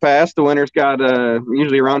 In the past, the winners got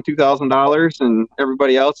usually around $2,000, and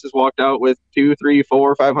everybody else has walked out with $200, $300,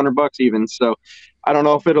 $400, $500 even. So I don't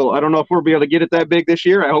know if we'll be able to get it that big this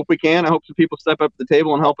year. I hope we can. I hope some people step up to the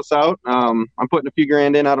table and help us out. I'm putting a few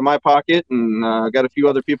grand in out of my pocket, and got a few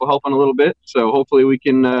other people helping a little bit. So hopefully we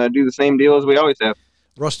can do the same deal as we always have.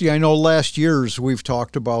 Rusty, I know last year's we've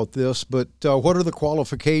talked about this, but what are the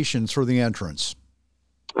qualifications for the entrance?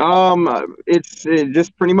 It's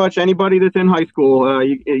just pretty much anybody that's in high school.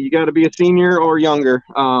 You got to be a senior or younger.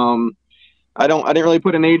 I didn't really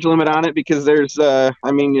put an age limit on it, because there's high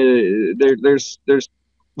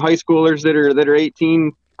schoolers that are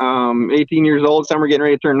 18 years old. Some are getting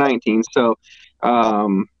ready to turn 19. So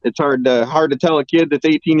it's hard to tell a kid that's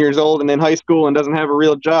 18 years old and in high school and doesn't have a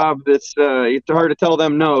real job. It's hard to tell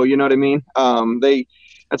them no. You know what I mean?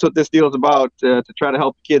 That's what this deal is about, to try to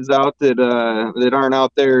help kids out that aren't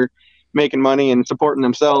out there making money and supporting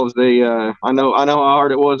themselves. I know how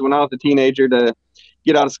hard it was when I was a teenager to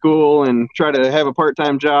get out of school and try to have a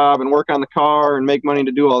part-time job and work on the car and make money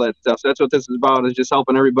to do all that stuff. So that's what this is about, is just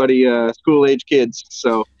helping everybody, school-age kids.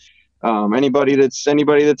 So anybody that's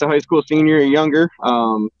a high school senior or younger,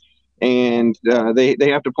 and they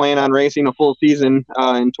have to plan on racing a full season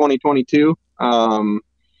in 2022.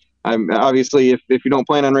 I'm obviously, if you don't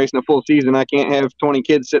plan on racing a full season, I can't have 20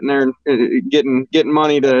 kids sitting there getting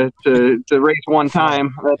money to race one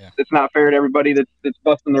time. It's not fair to everybody that's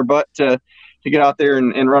busting their butt to get out there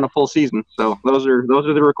and run a full season. So those are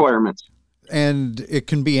the requirements. And it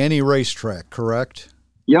can be any racetrack, correct?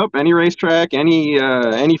 Yep, any racetrack,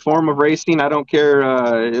 any form of racing. I don't care.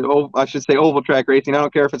 I should say oval track racing. I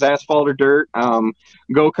don't care if it's asphalt or dirt.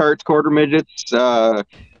 Go-karts, quarter midgets.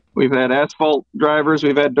 We've had asphalt drivers.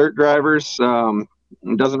 We've had dirt drivers.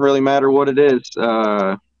 It doesn't really matter what it is,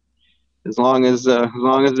 as long as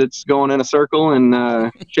it's going in a circle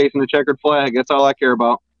and chasing the checkered flag. That's all I care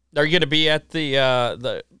about. Are you going to be at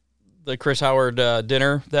the Chris Howard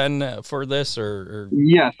dinner then for this, or?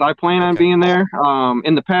 Yes, I plan on being there.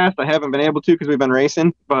 In the past, I haven't been able to because we've been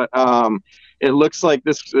racing, but it looks like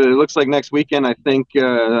next weekend. I think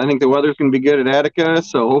the weather's going to be good at Attica,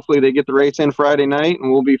 so hopefully they get the race in Friday night,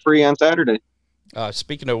 and we'll be free on Saturday.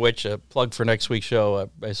 Speaking of which, a plug for next week's show.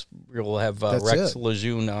 We'll have Rex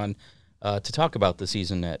Lejeune on to talk about the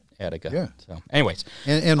season at Attica. Yeah. So, anyways,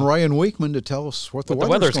 and Ryan Weekman to tell us what the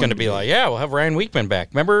weather's going to be like. Yeah, we'll have Ryan Weekman back.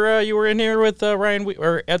 Remember, you were in here with Ryan,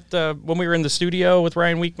 or when we were in the studio with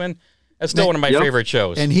Ryan Weekman. That's still one of my favorite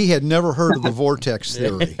shows. And he had never heard of the vortex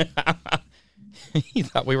theory. He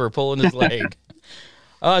thought we were pulling his leg.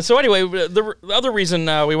 So anyway, the other reason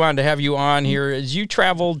we wanted to have you on here is you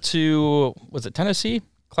traveled to, was it Tennessee?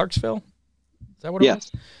 Clarksville? Is that what it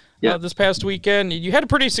was? Yeah. This past weekend. You had a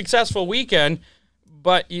pretty successful weekend,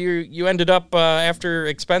 but you ended up, after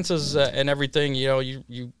expenses and everything,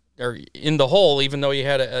 you are in the hole, even though you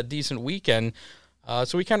had a decent weekend.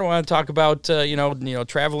 So we kind of want to talk about,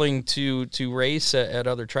 traveling to race at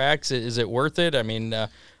other tracks. Is it worth it? I mean,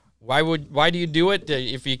 why do you do it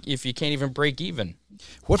if you can't even break even?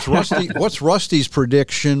 What's Rusty's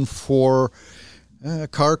prediction for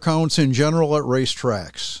car counts in general at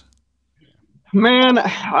racetracks? Man,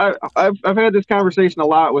 I've had this conversation a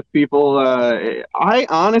lot with people. I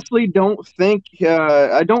honestly don't think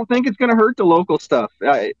it's going to hurt the local stuff.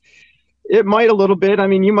 It might a little bit. I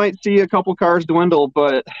mean, you might see a couple cars dwindle,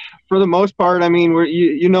 but for the most part, I mean,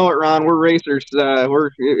 you know it, Ron. We're racers.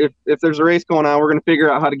 If there's a race going on, we're going to figure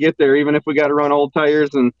out how to get there, even if we got to run old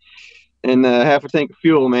tires and half a tank of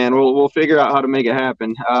fuel. Man, we'll figure out how to make it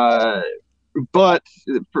happen. But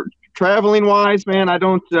for traveling wise, man,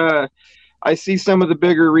 I see some of the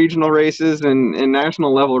bigger regional races and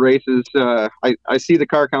national level races. I see the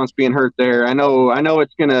car counts being hurt there. I know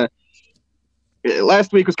it's gonna.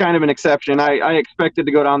 Last week was kind of an exception. I expected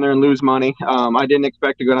to go down there and lose money. I didn't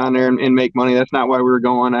expect to go down there and make money. That's not why we were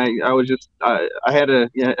going. I had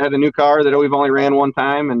a new car that we've only ran one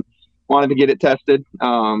time and wanted to get it tested.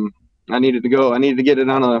 I needed to go. I needed to get it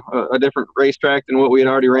on a different racetrack than what we had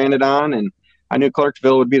already ran it on, and I knew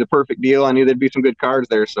Clarksville would be the perfect deal. I knew there'd be some good cars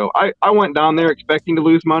there, so I went down there expecting to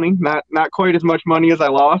lose money. Not quite as much money as I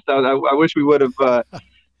lost. I wish we would have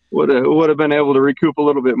been able to recoup a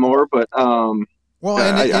little bit more, but I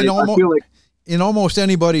feel like in almost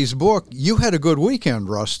anybody's book, you had a good weekend,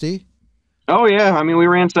 Rusty. Oh yeah, I mean we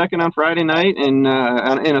ran second on Friday night in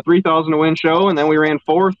a 3,000 to win show, and then we ran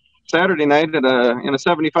fourth Saturday night in a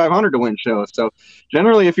 7,500 to win show. So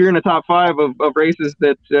generally, if you're in the top five of races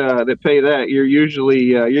that pay that, you're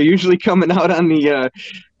usually coming out on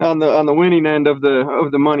the winning end of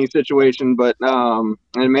the money situation. But and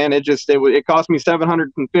man, it cost me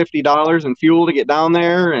 $750 in fuel to get down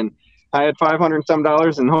there, and I had $500 and some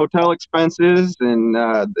in hotel expenses, and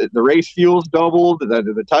the race fuel's doubled.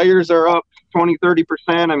 The tires are up 20-30%.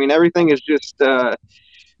 I mean, everything is just.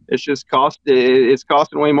 It's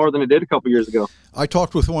costing way more than it did a couple years ago. I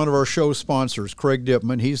talked with one of our show sponsors, Craig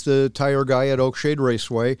Dipman. He's the tire guy at Oakshade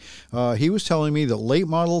Raceway. He was telling me that late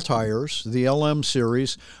model tires, the LM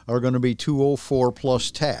series, are going to be $204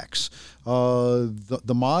 plus tax.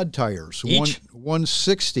 The mod tires, each?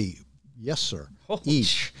 160. Yes, sir. Holy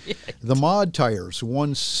each. Shit. The mod tires,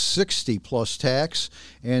 160 plus tax,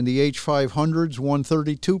 and the H500s,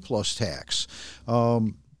 132 plus tax.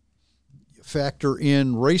 Factor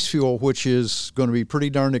in race fuel, which is going to be pretty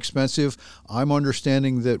darn expensive. I'm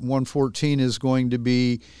understanding that 114 is going to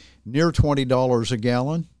be near $20 a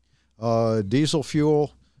gallon. Diesel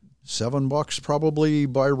fuel, $7 probably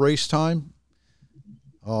by race time.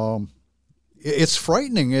 It's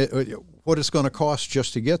frightening what it's going to cost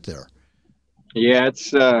just to get there. Yeah,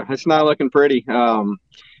 it's not looking pretty.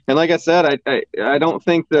 And like I said, I don't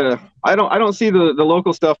think I don't see the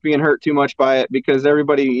local stuff being hurt too much by it, because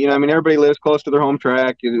everybody, everybody lives close to their home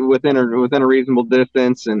track within a reasonable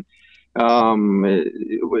distance, and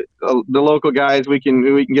The local guys, we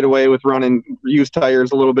can get away with running used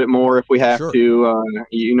tires a little bit more if we have Sure. to.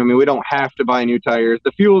 We don't have to buy new tires.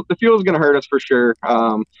 The fuel is going to hurt us for sure.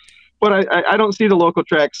 But I don't see the local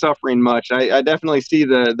tracks suffering much. I definitely see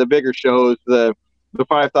the bigger shows, the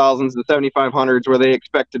 5,000s, the 7,500s, where they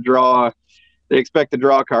expect to draw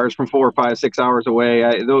cars from 4 or 5, 6 hours away.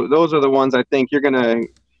 Those are the ones I think you're gonna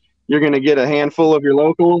get a handful of your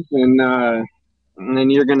locals, and then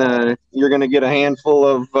you're gonna get a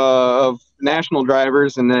handful of national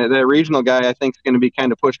drivers, and that regional guy I think is going to be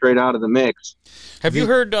kind of pushed right out of the mix. Have you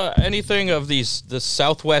heard anything of the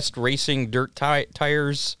Southwest Racing dirt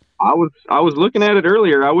tires? I was looking at it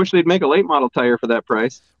earlier. I wish they'd make a late model tire for that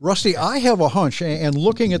price. Rusty, I have a hunch, and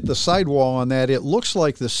looking at the sidewall on that, it looks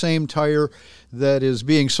like the same tire that is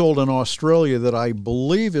being sold in Australia that I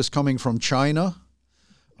believe is coming from China.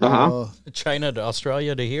 China to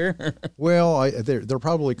Australia to here? Well, they're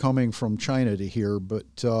probably coming from China to here,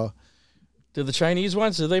 but... do the Chinese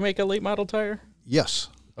ones, do they make a late model tire? Yes.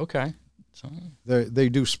 Okay. So. They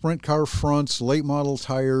do sprint car fronts, late model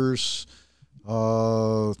tires.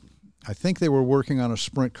 I think they were working on a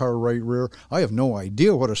sprint car right rear. I have no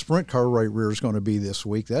idea what a sprint car right rear is going to be this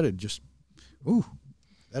week. That'd be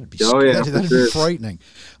that'd be frightening.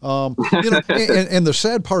 And the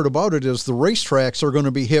sad part about it is the racetracks are going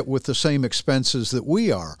to be hit with the same expenses that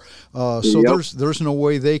we are. There's no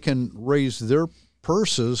way they can raise their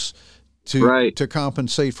purses to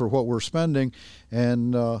compensate for what we're spending,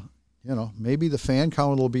 and maybe the fan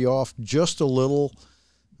count will be off just a little.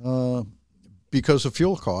 Because of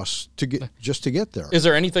fuel costs to get there. Is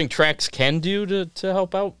there anything tracks can do to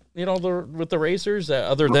help out, with the racers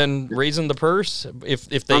other than raising the purse? If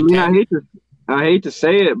they can. I hate to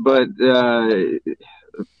say it, but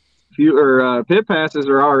pit passes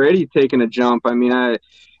are already taking a jump. I mean, at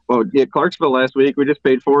Clarksville last week, we just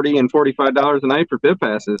paid $40 and $45 a night for pit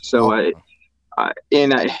passes. So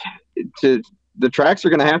the tracks are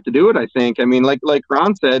going to have to do it, I think. I mean, like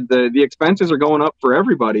Ron said, the expenses are going up for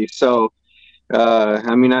everybody. So.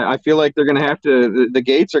 I feel like they're going to have to. The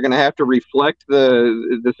gates are going to have to reflect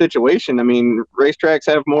the situation. I mean, racetracks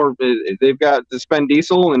have more. They've got to spend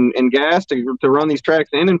diesel and gas to run these tracks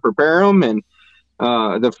in and prepare them, and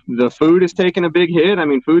the food is taking a big hit. I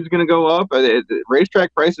mean, food's going to go up.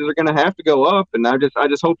 Racetrack prices are going to have to go up, and I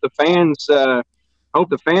just hope the fans.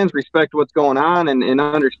 Respect what's going on and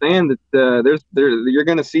understand that you're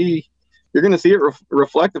going to see it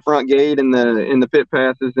reflect the front gate and the pit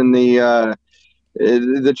passes and the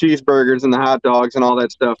cheeseburgers and the hot dogs and all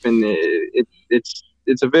that stuff, and it's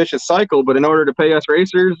a vicious cycle. But in order to pay us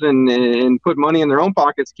racers and put money in their own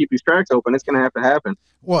pockets to keep these tracks open, it's going to have to happen.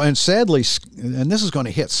 Well, and sadly, and this is going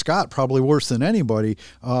to hit Scott probably worse than anybody,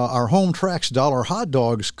 our home tracks dollar hot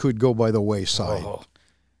dogs could go by the wayside. Oh.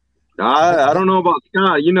 I don't know about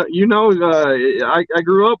Scott. I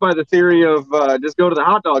grew up by the theory of just go to the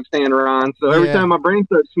hot dog stand, Ron. So every time my brain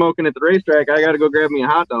starts smoking at the racetrack, I got to go grab me a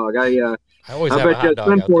hot dog. I bet you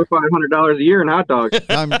spend $400 or $500 a year in hot dogs.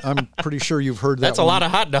 I'm pretty sure you've heard that. That's a lot of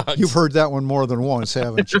hot dogs. You've heard that one more than once,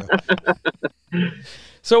 haven't you?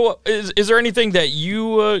 So, is there anything that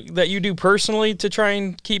you do personally to try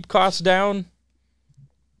and keep costs down?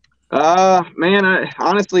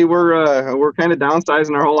 Honestly, we're kind of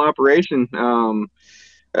downsizing our whole operation.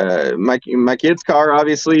 My kid's car,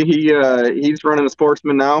 obviously, he's running a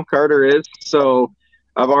Sportsman now. Carter is. So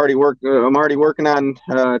I'm already working on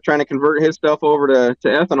trying to convert his stuff over to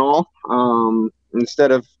ethanol.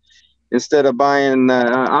 Instead of buying.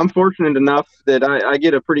 I'm fortunate enough that I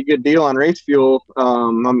get a pretty good deal on race fuel.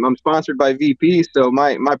 I'm sponsored by VP, so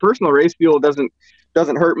my personal race fuel doesn't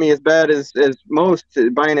hurt me as bad as most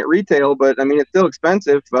buying at retail, but I mean, it's still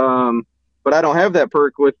expensive. But I don't have that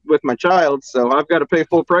perk with my child, so I've got to pay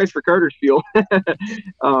full price for Carter's fuel.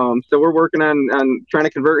 So we're working on trying to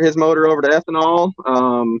convert his motor over to ethanol.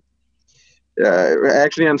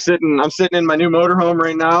 Actually, I'm sitting in my new motorhome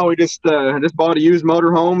right now. We just bought a used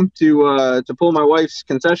motorhome to pull my wife's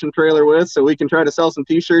concession trailer with, so we can try to sell some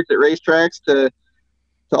T-shirts at racetracks to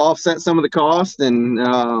offset some of the cost. And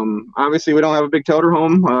obviously we don't have a big toter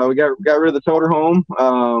home. We got rid of the toter home.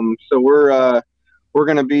 So we're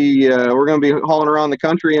gonna be hauling around the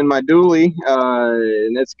country in my dually,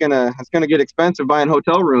 and it's gonna get expensive buying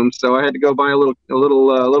hotel rooms. So I had to go buy a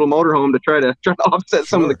little motor home to try to offset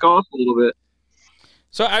some of the costs a little bit.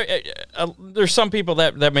 So there's some people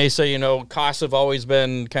that may say, costs have always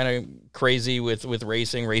been kind of crazy with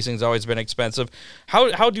racing. Racing's always been expensive.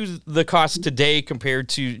 How do the costs today compared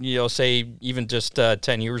to, say, even just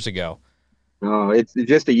 10 years ago? Oh, it's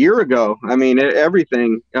just a year ago. I mean,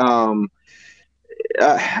 everything.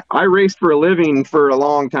 I raced for a living for a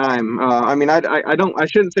long time. I mean, I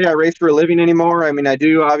shouldn't say I race for a living anymore. I mean, I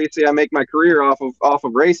do. Obviously, I make my career off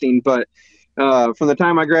of racing, but from the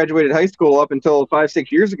time I graduated high school up until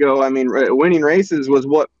 5-6 years ago, I mean, winning races was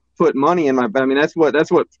what put money in my. I mean, that's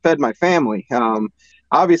what fed my family.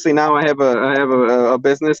 Obviously, now I have a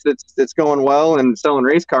business that's going well and selling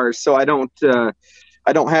race cars, so I don't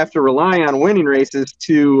have to rely on winning races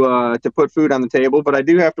to put food on the table, but I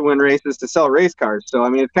do have to win races to sell race cars. So I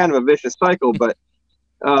mean, it's kind of a vicious cycle. But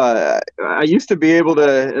I used to be able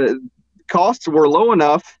to. Costs were low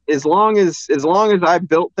enough as long as I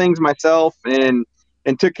built things myself and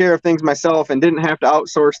took care of things myself and didn't have to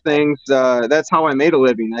outsource things. That's how I made a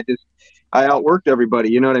living. I outworked everybody.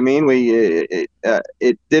 You know what I mean?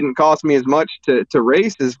 It didn't cost me as much to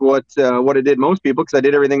race as what it did most people, because I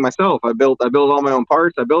did everything myself. I built all my own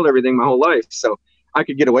parts. I built everything my whole life, so I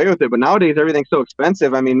could get away with it. But nowadays everything's so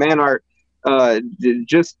expensive. I mean, man,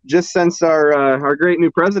 just since our great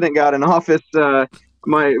new president got in office,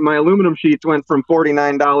 my aluminum sheets went from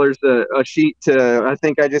 $49 a sheet to, I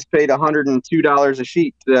think I just paid $102 a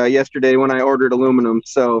sheet yesterday when I ordered aluminum.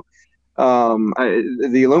 So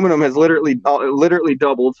the aluminum has literally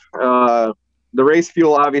doubled. The race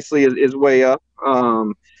fuel obviously is way up.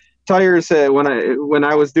 Tires, when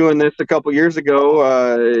I was doing this a couple years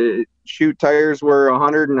ago, tires were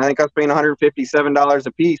I think I was paying $157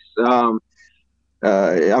 a piece.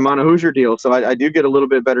 I'm on a Hoosier deal, so I do get a little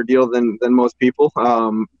bit better deal than most people.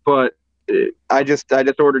 But I just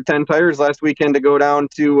ordered 10 tires last weekend to go down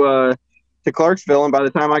to Clarksville, and by the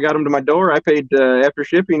time I got them to my door, I paid after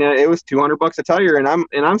shipping it was $200 a tire, and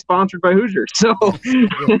I'm sponsored by Hoosier, so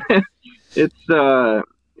it's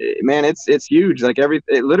man, it's huge. Like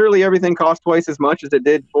literally everything costs twice as much as it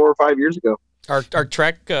did 4 or 5 years ago. Are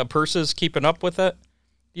track purses keeping up with it?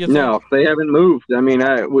 No, they haven't moved. I mean,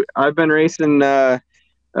 I've been racing. I've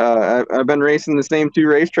been racing the same 2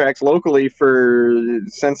 racetracks locally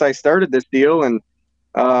since I started this deal, and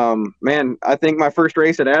man, I think my first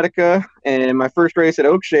race at Attica and my first race at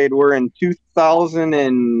Oakshade were in 2000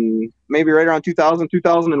 and maybe right around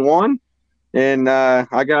 2001, and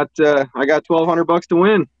I got $1,200 to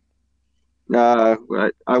win. I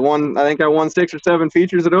think I won 6 or 7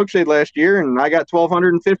 features at Oakshade last year, and I got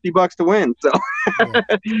 $1,250 to win. So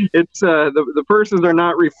it's the purses are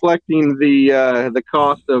not reflecting the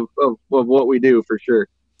cost of what we do, for sure.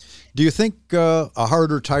 Do you think a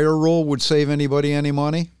harder tire rule would save anybody any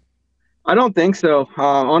money? I don't think so.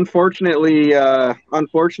 Unfortunately,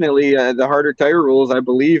 the harder tire rules, I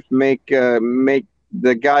believe, make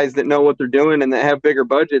the guys that know what they're doing and that have bigger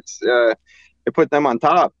budgets to put them on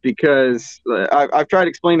top, because I've tried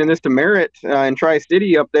explaining this to Merritt and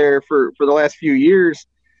Tri-City up there for the last few years.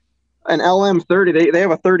 An LM30, they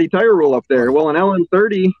have a 30 tire rule up there. Well, an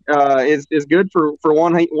LM30 is good for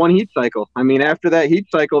one heat cycle. I mean, after that heat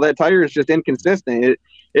cycle, that tire is just inconsistent.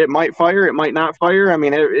 It might fire, it might not fire. I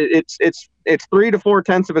mean, it's 3 to 4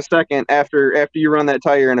 tenths of a second after you run that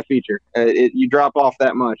tire in a feature. You drop off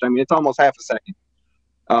that much. I mean, it's almost half a second.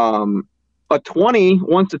 A 20,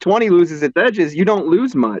 once the 20 loses its edges, you don't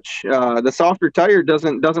lose much. The softer tire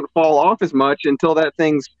doesn't fall off as much until that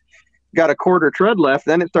thing's got a quarter tread left.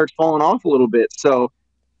 Then it starts falling off a little bit. So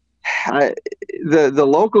the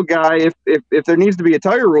local guy, if there needs to be a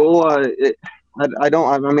tire rule, I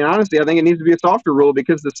mean, honestly, I think it needs to be a softer rule,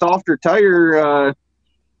 because the softer tire,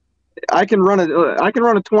 I can run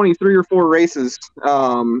a 23 or 4 races,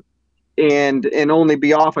 and only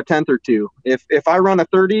be off a tenth or two. If I run a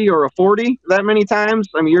 30 or a 40 that many times,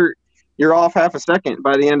 I mean, you're off half a second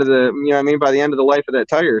by the end of by the end of the life of that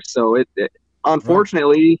tire. So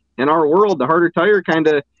unfortunately, in our world, the harder tire kind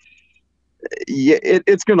of,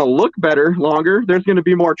 it's going to look better longer. There's going to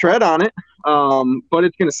be more tread on it, but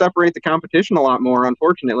it's going to separate the competition a lot more,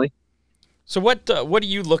 unfortunately. So what do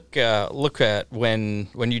you look at when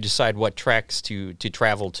you decide what tracks to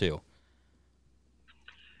travel to?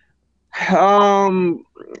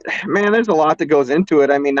 Man, there's a lot that goes into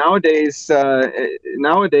it. I mean, nowadays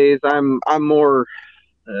I'm more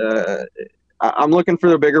I'm looking for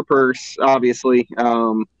the bigger purse, obviously,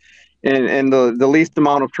 and the least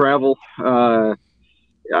amount of travel.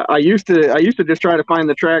 I used to just try to find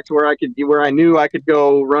the tracks where I knew I could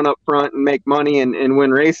go run up front and make money and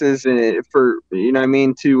win races, for, you know what I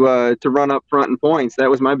mean, to run up front in points. That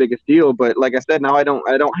was my biggest deal. But like I said, now I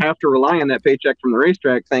don't have to rely on that paycheck from the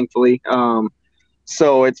racetrack, thankfully.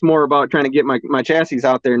 So it's more about trying to get my chassis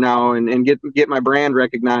out there now and get my brand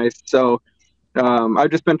recognized. So I've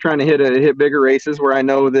just been trying to hit bigger races where I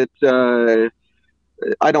know that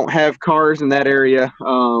I don't have cars in that area.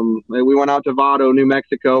 We went out to Vado, New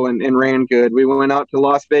Mexico, and ran good. We went out to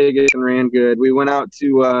Las Vegas and ran good. We went down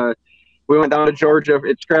to Georgia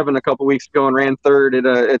at Screven a couple weeks ago and ran third at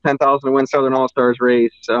a 10,000 to win Southern All Stars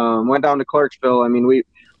race. Went down to Clarksville. I mean,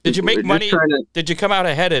 did you make money? Did you come out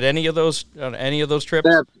ahead at any of those trips?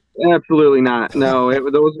 Absolutely not. No,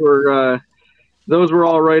 those were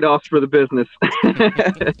all write-offs for the business.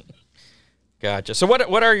 Gotcha. So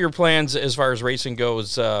what are your plans as far as racing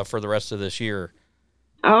goes for the rest of this year?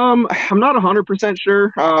 I'm not 100%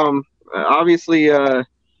 sure. Obviously, the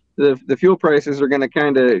fuel prices are going to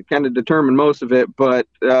kind of determine most of it, but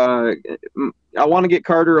I want to get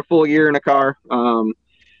Carter a full year in a car.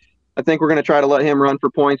 I think we're going to try to let him run for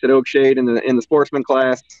points at Oakshade in the sportsman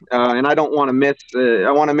class, and I don't want to miss.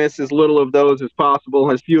 I want to miss as little of those as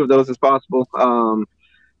possible, as few of those as possible.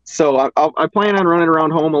 So I plan on running around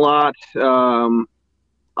home a lot on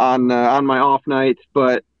my off nights,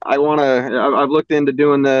 but I've looked into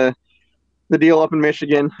doing the deal up in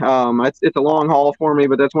Michigan. It's a long haul for me,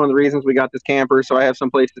 but that's one of the reasons we got this camper, so I have some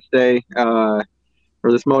place to stay, or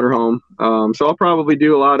this motorhome. So I'll probably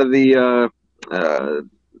do a lot of the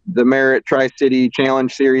Merit Tri-City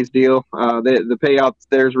Challenge Series deal. The payout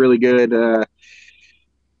there is really good.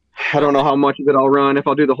 I don't know how much of it I'll run, if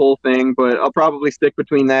I'll do the whole thing, but I'll probably stick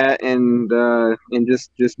between that and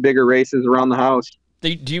just bigger races around the house.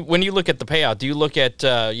 When you look at the payout, do you look at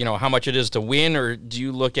how much it is to win, or do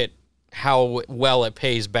you look at how well it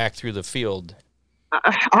pays back through the field?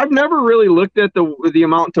 I've never really looked at the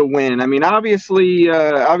amount to win. I mean, obviously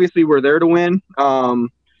we're there to win,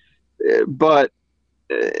 but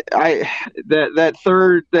that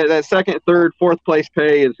second, third, fourth place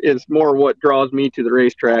pay is more what draws me to the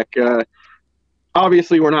racetrack.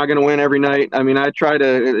 Obviously, we're not going to win every night. I mean,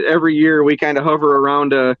 every year we kind of hover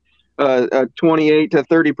around a 28 to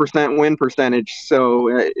 30% win percentage.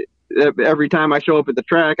 So every time I show up at the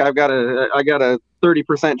track, I got a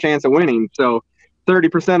 30% chance of winning. So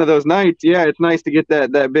 30% of those nights, yeah, it's nice to get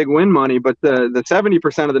that big win money. But the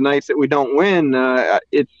 70% of the nights that we don't win,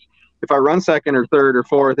 if I run second or third or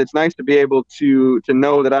fourth, it's nice to be able to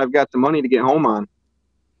know that I've got some money to get home on.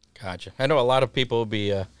 Gotcha. I know a lot of people will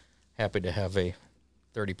be happy to have a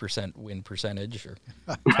 30% win percentage, or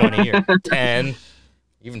 20 or 10,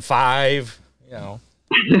 even 5,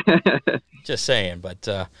 Just saying. But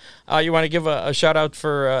you want to give a shout out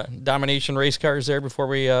for Domination Race Cars there before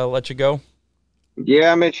we let you go?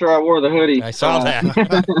 Yeah, I made sure I wore the hoodie. I saw that.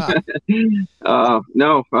 I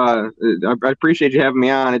appreciate you having me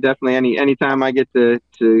on. It definitely anytime I get to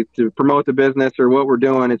promote the business or what we're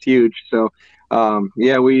doing, it's huge. So,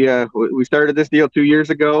 we started this deal 2 years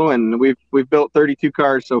ago, and we've built 32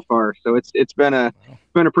 cars so far. So it's been a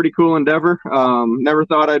pretty cool endeavor. Never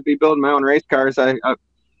thought I'd be building my own race cars.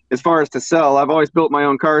 As far as to sell, I've always built my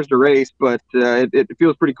own cars to race, but it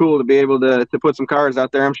feels pretty cool to be able to put some cars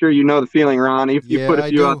out there. I'm sure you know the feeling, Ron. You put a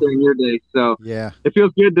few out there in your day, so yeah, it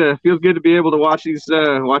feels good to be able to watch these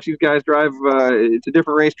guys drive to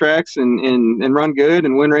different racetracks and run good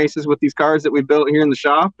and win races with these cars that we built here in the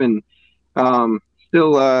shop. And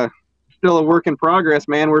still a work in progress,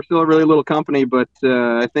 man. We're still a really little company, but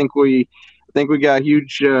I think we got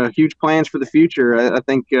huge plans for the future. I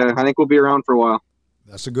think we'll be around for a while.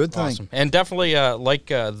 That's a good thing. Awesome. And definitely like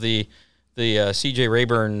the CJ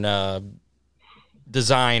Rayburn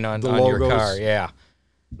design on your car. Yeah.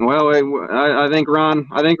 Well, I think Ron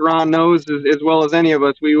knows as well as any of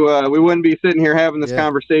us. We wouldn't be sitting here having this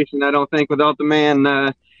conversation, I don't think, without the man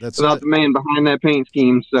the man behind that paint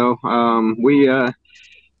scheme. So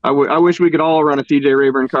I wish we could all run a CJ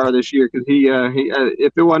Rayburn car this year, because he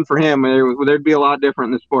if it wasn't for him, there'd be a lot different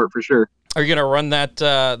in the sport for sure. Are you going to run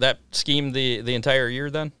that scheme the entire year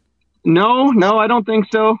then? No, I don't think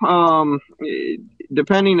so.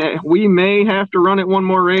 Depending, we may have to run it one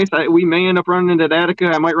more race. We may end up running it at Attica.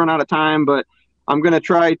 I might run out of time, but I'm going to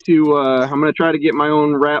try to get my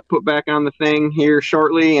own wrap put back on the thing here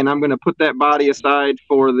shortly, and I'm going to put that body aside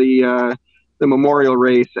for the memorial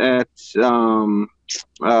race at Circle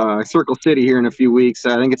City here in a few weeks.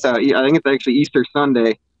 I think it's actually Easter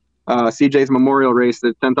Sunday. CJ's memorial race,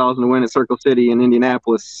 the 10,000 to win at Circle City in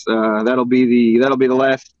Indianapolis. That'll be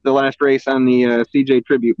the last race on the CJ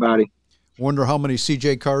tribute body. Wonder how many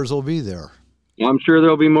CJ cars will be there. I'm sure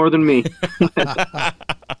there'll be more than me.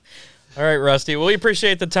 All right, Rusty. Well, we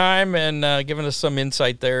appreciate the time and giving us some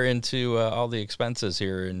insight there into all the expenses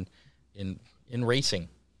here in racing.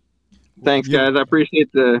 Thanks, guys. I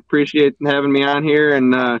appreciate having me on here.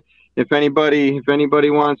 And if anybody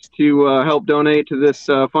wants to help donate to this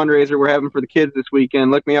fundraiser we're having for the kids this weekend,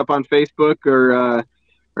 look me up on Facebook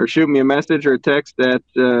or shoot me a message or a text at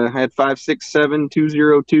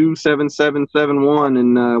 567-202-7771,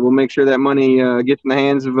 and we'll make sure that money gets in the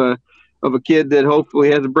hands of a kid that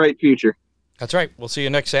hopefully has a bright future. That's right. We'll see you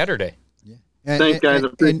next Saturday. Yeah. Thanks, guys. I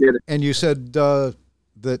appreciate it. And you said that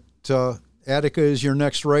Attica is your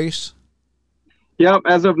next race? Yep.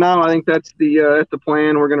 As of now, I think that's the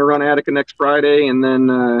plan. We're going to run Attica next Friday, and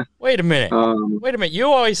then. Wait a minute.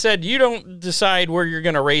 You always said you don't decide where you're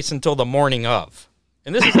going to race until the morning of,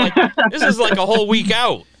 and this is like a whole week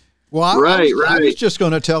out. Well, I was just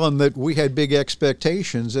going to tell him that we had big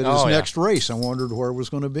expectations at his next race. I wondered where it was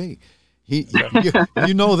going to be. You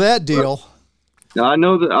know that deal. I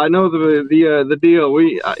know the deal.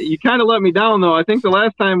 You kind of let me down though. I think the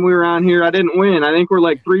last time we were on here, I didn't win. I think we're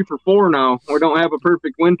like 3 for 4 now. We don't have a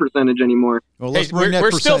perfect win percentage anymore. Well,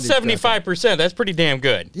 we're still 75%. That's pretty damn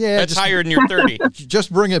good. Yeah, that's higher than your 30.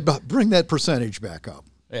 Just bring that percentage back up.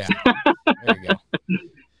 Yeah, there you go.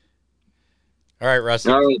 All right,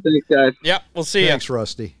 Rusty. All right, thanks, guys. Yep, we'll see you. Thanks,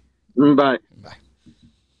 Rusty. Bye.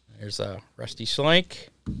 There's Rusty Schlenk,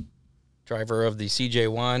 driver of the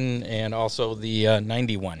CJ1 and also the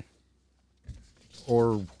 91.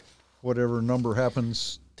 Or whatever number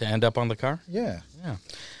happens to end up on the car? Yeah.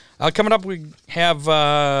 Coming up, we have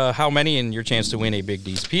How Many and your chance to win a Big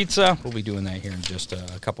D's Pizza. We'll be doing that here in just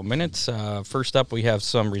a couple minutes. First up, we have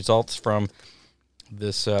some results from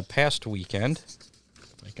this past weekend.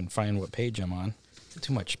 If I can find what page I'm on.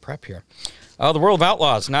 Too much prep here. The World of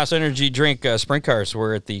Outlaws, NOS Energy Drink Sprint Cars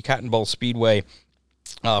were at the Cotton Bowl Speedway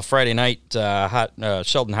Friday night.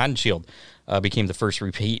 Sheldon Hodenshield became the first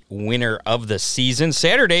repeat winner of the season.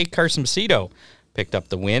 Saturday, Carson Macedo picked up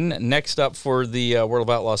the win. Next up for the World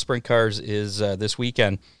of Outlaws Sprint Cars is this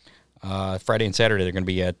weekend. Friday and Saturday, they're going to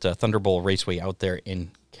be at Thunderbolt Raceway out there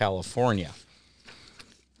in California.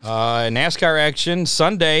 NASCAR action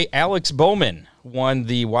Sunday, Alex Bowman won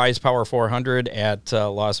the Wise Power 400 at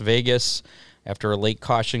Las Vegas after a late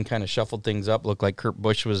caution kind of shuffled things up. Looked like Kurt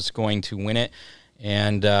Busch was going to win it.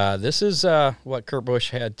 And this is what Kurt Busch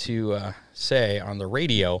had to say on the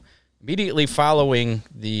radio immediately following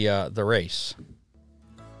the race.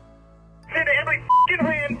 Into every f***ing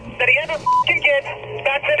win that he ever f***ing gets,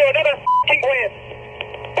 that's into another f***ing win.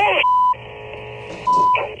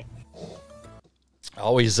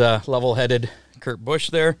 Always level-headed Kurt Busch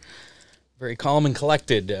there. Very calm and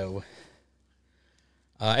collected.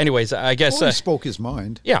 Anyways, I guess... he spoke his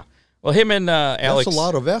mind. Yeah. Well, him and Alex... That's a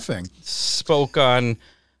lot of effing. Spoke on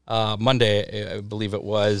Monday, I believe it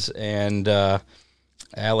was, and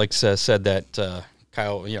Alex said that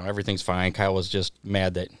Kyle, everything's fine. Kyle was just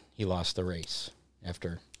mad that he lost the race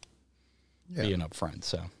after being up front.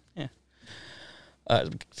 So, yeah.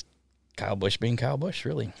 Kyle Busch being Kyle Busch,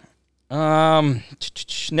 really.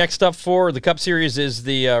 Next up for the Cup Series is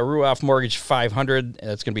the Ruoff Mortgage 500.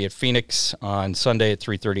 That's going to be at Phoenix on Sunday at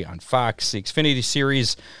 3:30 on Fox. The Xfinity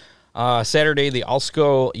Series Saturday, the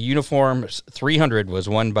Alsco Uniforms 300 was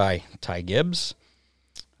won by Ty Gibbs.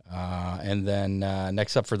 And then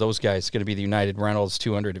next up for those guys is going to be the United Reynolds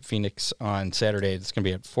 200 at Phoenix on Saturday. It's going to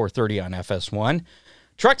be at 4:30 on FS1.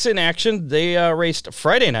 Trucks in action. They raced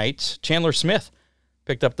Friday night. Chandler Smith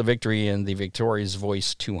picked up the victory in the Victoria's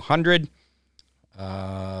Voice 200.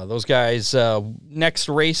 Those guys, next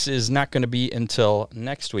race is not going to be until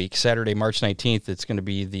next week, Saturday, March 19th. It's going to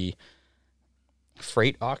be the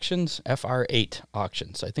Freight Auctions, FR8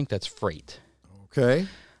 Auctions. I think that's Freight. Okay.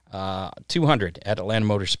 200 at Atlanta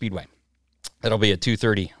Motor Speedway. That'll be at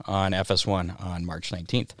 2:30 on FS1 on March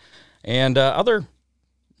 19th. And other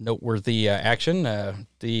noteworthy action,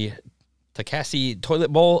 the Takasi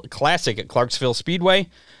Toilet Bowl Classic at Clarksville Speedway.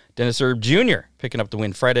 Dennis Erb Jr. picking up the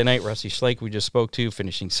win Friday night. Rusty Schlenk, we just spoke to,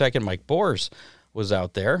 finishing second. Mike Bors was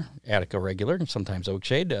out there. Attica regular, sometimes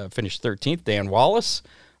Oakshade, finished 13th. Dan Wallace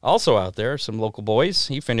also out there. Some local boys.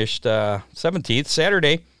 He finished 17th.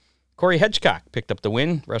 Saturday, Corey Hedgecock picked up the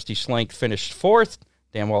win. Rusty Schlenk finished 4th.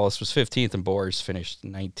 Dan Wallace was 15th, and Bors finished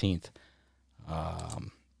 19th.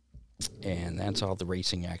 And that's all the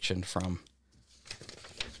racing action from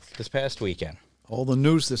this past weekend. All the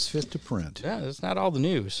news that's fit to print. Yeah, that's not all the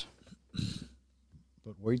news.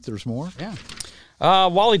 But wait, there's more? Yeah.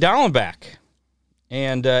 Wally Dallenbach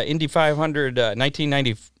and Indy 500,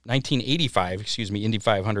 1985, Indy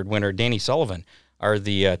 500 winner Danny Sullivan are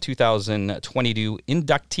the 2022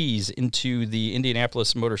 inductees into the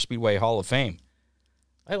Indianapolis Motor Speedway Hall of Fame.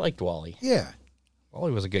 I liked Wally. Yeah.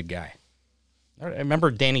 Wally was a good guy. I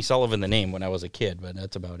remember Danny Sullivan, the name, when I was a kid, but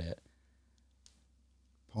that's about it.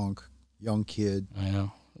 Punk, young kid. I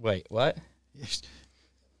know. Wait, what?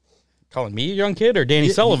 Calling me a young kid or Danny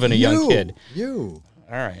Sullivan a young kid? You.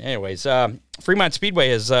 All right. Anyways, Fremont Speedway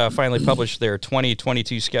has finally published their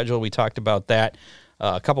 2022 schedule. We talked about that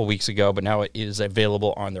a couple weeks ago, but now it is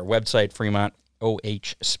available on their website,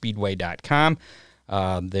 FremontOHSpeedway.com.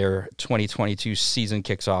 Their 2022 season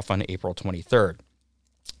kicks off on April 23rd.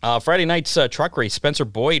 Friday night's truck race, Spencer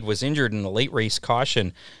Boyd was injured in a late race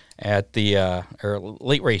caution at the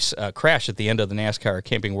late race crash at the end of the NASCAR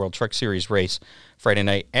Camping World Truck Series race Friday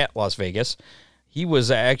night at Las Vegas. He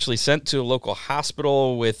was actually sent to a local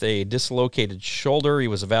hospital with a dislocated shoulder. He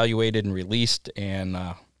was evaluated and released, and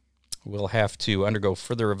will have to undergo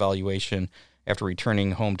further evaluation after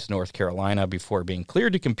returning home to North Carolina before being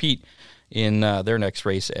cleared to compete in their next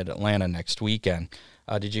race at Atlanta next weekend.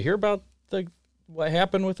 Did you hear about what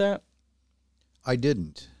happened with that? I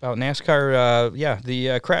didn't. About NASCAR,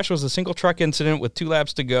 the crash was a single truck incident with 2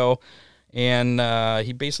 laps to go, and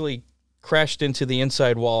he basically crashed into the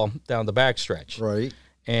inside wall down the backstretch. Right.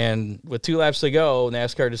 And with 2 laps to go,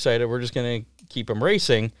 NASCAR decided we're just going to keep him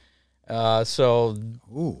racing. So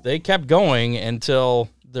they kept going until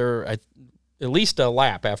at least a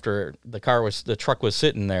lap after the truck was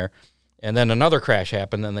sitting there, and then another crash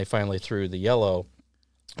happened. Then they finally threw the yellow.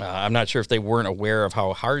 I'm not sure if they weren't aware of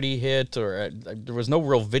how hard he hit, or there was no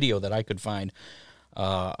real video that I could find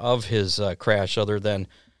of his crash other than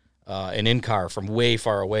an in-car from way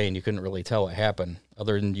far away, and you couldn't really tell what happened,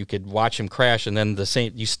 other than you could watch him crash, and then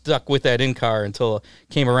you stuck with that in-car until it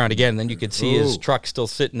came around again, and then you could see his truck still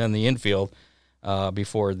sitting in the infield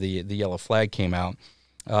before the yellow flag came out.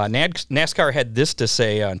 NASCAR had this to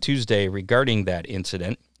say on Tuesday regarding that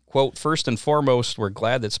incident. Quote, "First and foremost, we're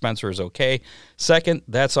glad that Spencer is okay. Second,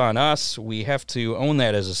 that's on us. We have to own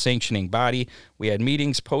that as a sanctioning body. We had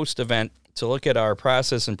meetings post-event to look at our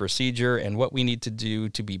process and procedure and what we need to do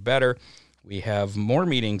to be better. We have more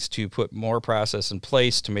meetings to put more process in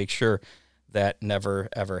place to make sure that never,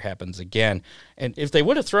 ever happens again." And if they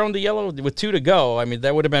would have thrown the yellow with 2 to go, I mean,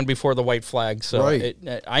 that would have been before the white flag. So right.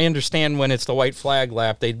 I understand when it's the white flag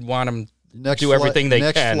lap, they'd want them do everything they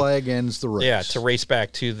can. Next flag ends the race. Yeah, to race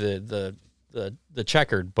back to the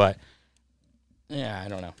checkered. But, yeah, I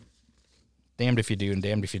don't know. Damned if you do and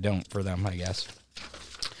damned if you don't for them, I guess.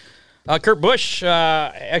 Kurt Busch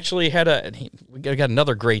actually we got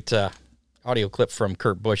another great audio clip from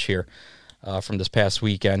Kurt Busch here from this past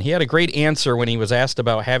weekend. He had a great answer when he was asked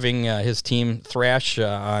about having his team thrash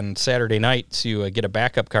on Saturday night to get a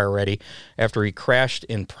backup car ready after he crashed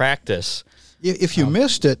in practice. If you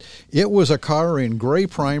missed it, it was a car in gray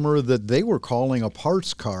primer that they were calling a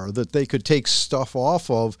parts car that they could take stuff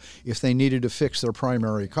off of if they needed to fix their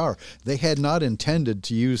primary car. They had not intended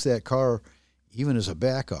to use that car even as a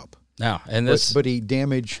backup. No, and but he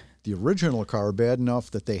damaged the original car bad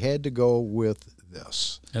enough that they had to go with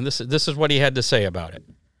this. And this is what he had to say about it.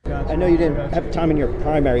 I know you didn't have time in your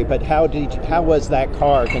primary, but how was that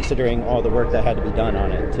car considering all the work that had to be done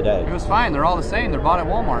on it today? It was fine. They're all the same. They're bought at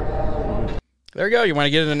Walmart. There you go. You want to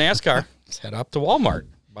get into NASCAR? Let's head up to Walmart.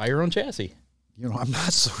 Buy your own chassis. I'm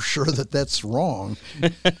not so sure that that's wrong.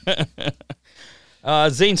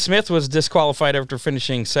 Zane Smith was disqualified after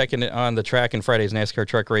finishing second on the track in Friday's NASCAR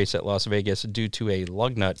truck race at Las Vegas due to a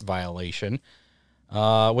lug nut violation.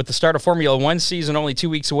 With the start of Formula One season only 2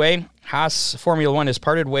 weeks away, Haas Formula One has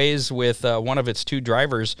parted ways with one of its 2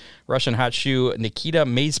 drivers, Russian hot shoe Nikita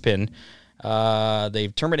Mazepin.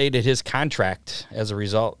 They've terminated his contract as a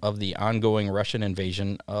result of the ongoing Russian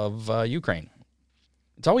invasion of Ukraine.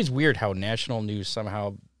 It's always weird how national news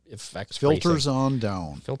somehow affects filters racing. On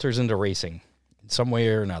down. Filters into racing in some way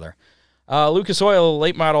or another. Lucas Oil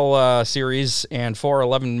Late Model Series and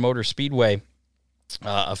 411 Motor Speedway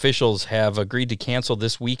officials have agreed to cancel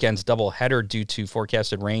this weekend's doubleheader due to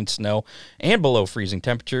forecasted rain, snow, and below freezing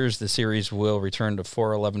temperatures. The series will return to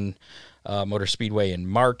 411 Motor Speedway in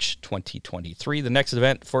March 2023. The next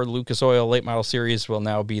event for the Lucas Oil Late Model Series will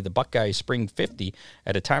now be the Buckeye Spring 50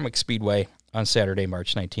 at Atomic Speedway on Saturday,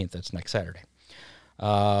 March 19th. That's next Saturday.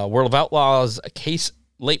 World of Outlaws Case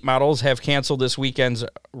Late Models have canceled this weekend's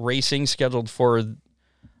racing scheduled for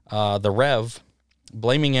the Rev.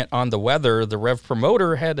 Blaming it on the weather, the Rev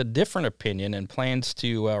promoter had a different opinion and plans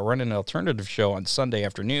to run an alternative show on Sunday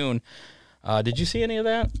afternoon. Did you see any of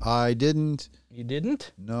that? I didn't. You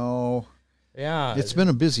didn't? No. Yeah. It's been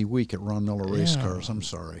a busy week at Ron Miller Race Cars. I'm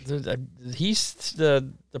sorry. The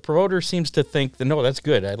promoter seems to think that, no, that's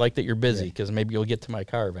good. I like that you're busy because maybe you'll get to my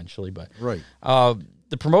car eventually. But right.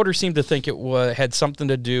 The promoter seemed to think it had something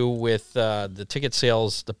to do with the ticket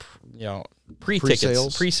sales.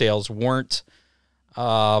 Pre-sales weren't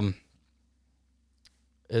as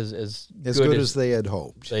good as they had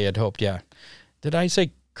hoped. They had hoped, yeah. Did I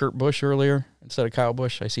say Kurt Busch earlier instead of Kyle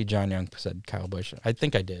Busch? I see John Young said Kyle Busch. I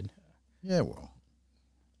think I did. Yeah, well.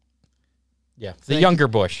 Yeah, the younger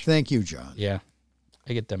Bush. Thank you, John. Yeah,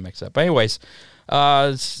 I get them mixed up. But anyways,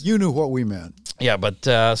 you knew what we meant. Yeah, but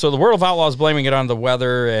so the World of Outlaws blaming it on the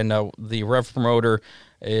weather, and the Rev promoter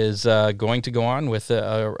is going to go on with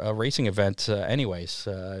a racing event anyways.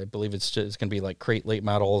 I believe it's going to be like crate late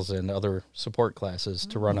models and other support classes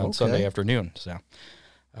to run on Sunday afternoon. So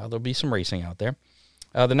there'll be some racing out there.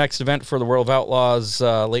 The next event for the World of Outlaws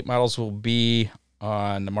late models will be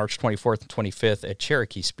on March 24th and 25th at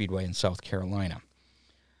Cherokee Speedway in South Carolina.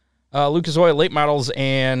 Lucas Oil Late Models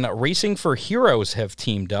and Racing for Heroes have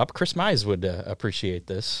teamed up. Chris Mize would appreciate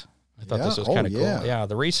this. I thought this was kind of cool. Yeah,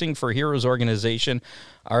 the Racing for Heroes organization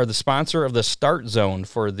are the sponsor of the Start Zone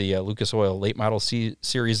for the Lucas Oil Late Model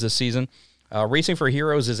Series this season. Racing for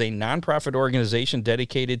Heroes is a nonprofit organization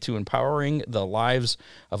dedicated to empowering the lives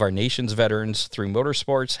of our nation's veterans through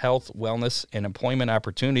motorsports, health, wellness, and employment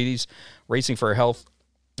opportunities. Racing for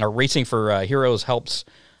Heroes helps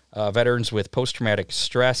veterans with post-traumatic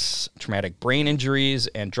stress, traumatic brain injuries,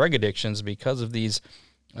 and drug addictions because of these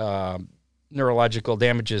neurological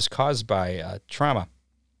damages caused by trauma.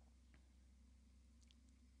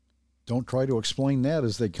 Don't try to explain that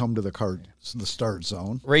as they come to the Start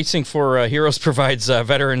Zone. Racing for Heroes provides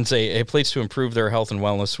veterans a place to improve their health and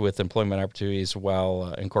wellness with employment opportunities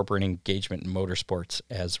while incorporating engagement in motorsports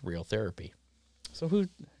as real therapy. So who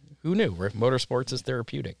knew? Motorsports is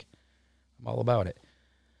therapeutic. I'm all about it.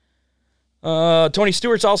 Tony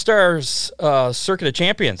Stewart's All-Stars Circuit of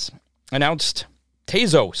Champions announced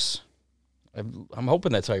Tezos. I'm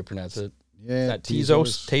hoping that's how you pronounce it. Yeah,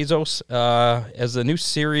 Tezos, as the new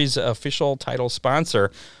series official title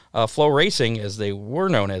sponsor. Flow Racing, as they were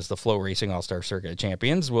known as the Flow Racing All-Star Circuit of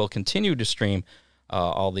Champions, will continue to stream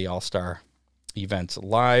all the All-Star events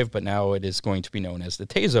live, but now it is going to be known as the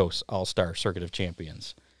Tezos All-Star Circuit of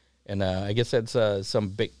Champions. And I guess that's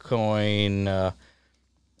some Bitcoin,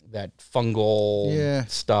 that fungal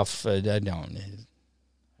stuff. I don't.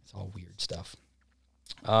 It's all weird stuff.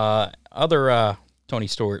 Other Tony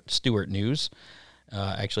Stewart news.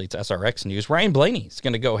 Actually, it's SRX news. Ryan Blaney is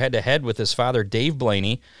going to go head-to-head with his father, Dave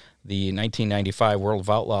Blaney, the 1995 World of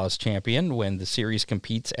Outlaws champion, when the series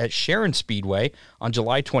competes at Sharon Speedway on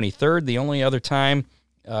July 23rd. The only other time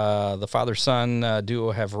the father-son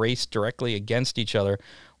duo have raced directly against each other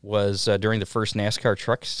was during the first NASCAR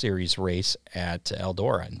Truck Series race at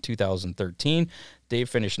Eldora in 2013. Dave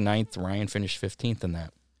finished 9th. Ryan finished 15th in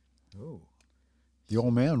that. Oh, the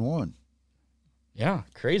old man won. Yeah,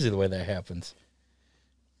 crazy the way that happens.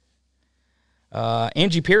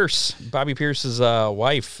 Angie Pierce, Bobby Pierce's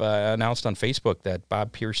wife, announced on Facebook that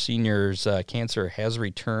Bob Pierce Sr.'s cancer has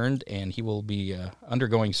returned, and he will be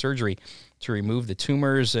undergoing surgery to remove the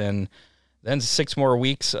tumors and then 6 more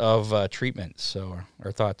weeks of treatment. So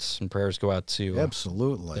our thoughts and prayers go out to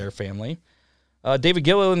absolutely their family. David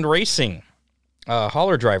Gilliland Racing,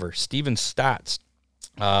 hauler driver Steven Stotts,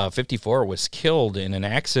 54, was killed in an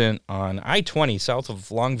accident on I-20 south of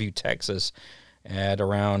Longview, Texas, at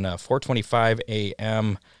around 4:25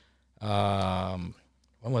 a.m.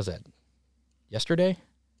 When was that? Yesterday?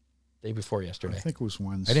 Day before yesterday. I think it was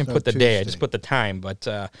Wednesday. I didn't put the day. I just put the time. But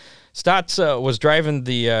Stotts was driving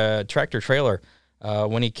the tractor trailer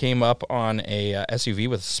when he came up on a SUV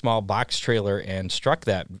with a small box trailer and struck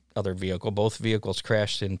that other vehicle. Both vehicles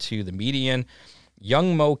crashed into the median.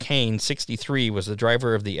 Young Mo Kane, 63, was the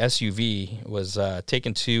driver of the SUV, was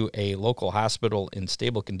taken to a local hospital in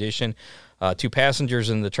stable condition. 2 passengers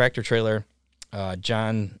in the tractor trailer,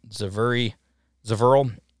 John Zaverl,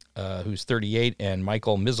 who's 38, and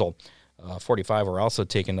Michael Mizzle, 45, were also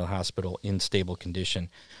taken to the hospital in stable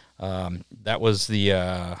condition. That was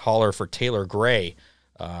the hauler for Taylor Gray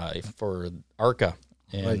for ARCA,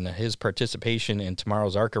 and his participation in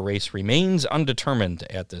tomorrow's ARCA race remains undetermined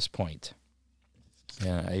at this point.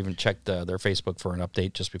 Yeah, I even checked their Facebook for an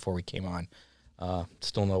update just before we came on.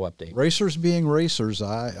 Still no update. Racers being racers,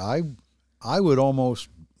 I would almost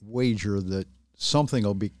wager that something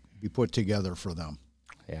will be put together for them.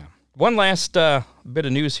 Yeah. One last bit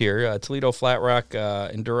of news here. Toledo Flat Rock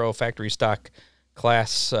Enduro Factory Stock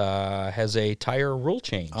class has a tire rule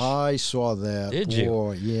change. I saw that. Did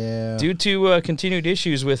you? Yeah. Due to continued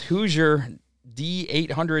issues with Hoosier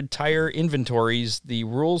D800 tire inventories, the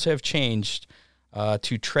rules have changed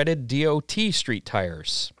to treaded DOT street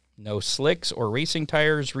tires. No slicks or racing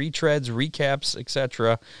tires, retreads, recaps,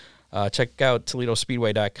 etc. Check out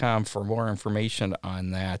ToledoSpeedway.com for more information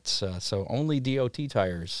on that. So only DOT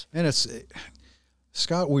tires. And it's,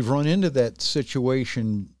 Scott, we've run into that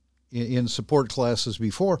situation in support classes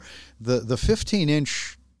before. The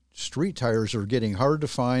 15-inch street tires are getting hard to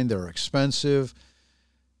find. They're expensive.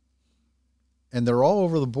 And they're all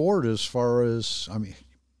over the board as far as,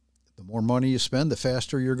 the more money you spend, the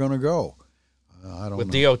faster you're going to go. I don't know.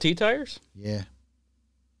 With DOT tires? Yeah.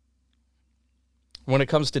 When it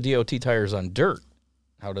comes to DOT tires on dirt,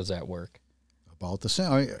 how does that work? About the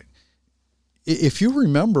same. If you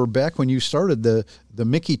remember back when you started, the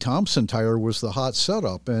Mickey Thompson tire was the hot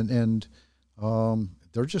setup, and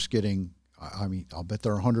they're just getting. I mean, I'll bet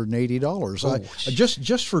they're $180.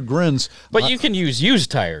 Just for grins. But you can use used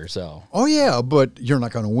tires, though. Oh yeah, but you're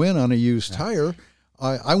not going to win on a used tire.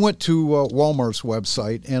 I went to Walmart's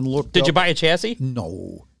website and looked. Did you buy a chassis?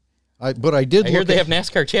 No, but I did. I hear they have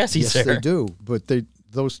NASCAR chassis yes, there. Yes, they do. But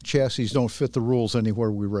those chassis don't fit the rules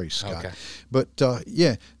anywhere we race, Scott. Okay. But a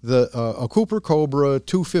Cooper Cobra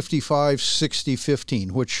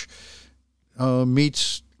 255/60/15, which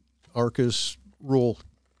meets ARCA's rule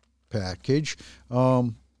package,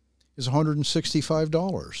 is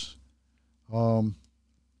 $165. I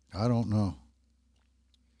don't know.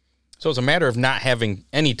 So it's a matter of not having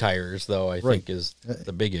any tires, though, I think is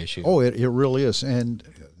the big issue. Oh, it really is. And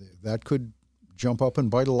that could jump up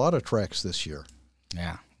and bite a lot of tracks this year.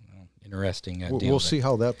 Yeah. Interesting deal. We'll see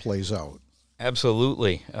how that plays out.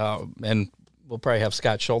 Absolutely. And we'll probably have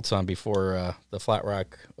Scott Schultz on before the Flat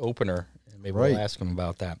Rock opener. And maybe we'll ask him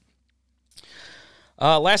about that.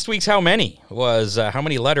 Last week's How Many was how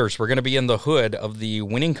many letters were going to be in the hood of the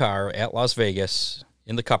winning car at Las Vegas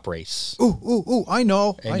in the Cup race. Ooh, I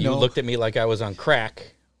know. And you looked at me like I was on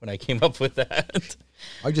crack when I came up with that.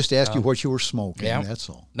 I just asked you what you were smoking, that's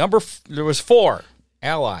all. There was 4,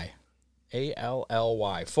 Ally,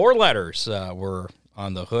 A-L-L-Y. 4 letters were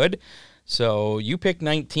on the hood. So you picked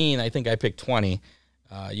 19. I think I picked 20.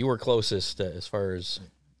 You were closest as far as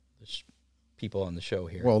people on the show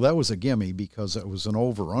here. Well, that was a gimme because it was an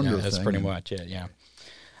over-under thing. That's pretty much it, yeah.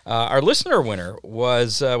 Our listener winner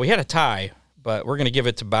was, we had a tie, but we're going to give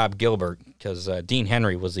it to Bob Gilbert because Dean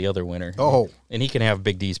Henry was the other winner. Oh. And he can have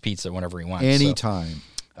Big D's Pizza whenever he wants. Anytime.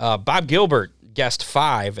 So, Bob Gilbert guessed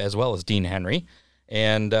 5 as well as Dean Henry.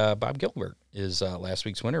 And Bob Gilbert is last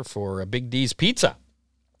week's winner for Big D's Pizza.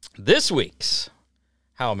 This week's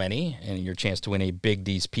How Many, and your chance to win a Big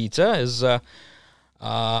D's Pizza is, I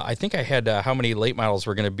think I had how many late models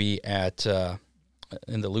were going to be at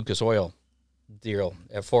in the Lucas Oil deal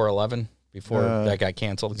at 411 before that got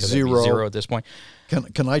canceled. 0 at this point.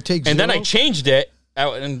 Can I take 0? And then I changed it,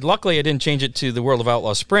 and luckily I didn't change it to the World of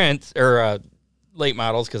Outlaw Sprint or late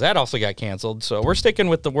models because that also got canceled. So we're sticking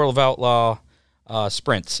with the World of Outlaw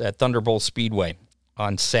Sprints at Thunderbolt Speedway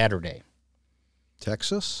on Saturday.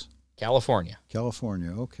 Texas? California,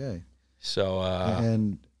 okay. So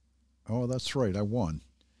that's right, I won.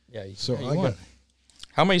 Yeah, so I won.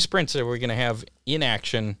 How many sprints are we going to have in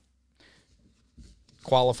action?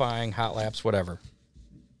 Qualifying, hot laps, whatever.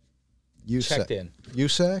 Checked in.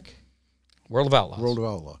 USAC? World of Outlaws. World of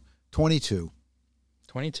Outlaw. 22.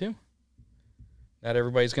 22? Not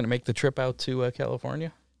everybody's going to make the trip out to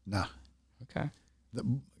California? Nah. Okay.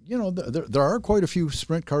 There are quite a few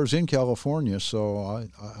sprint cars in California, so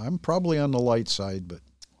I'm probably on the light side. But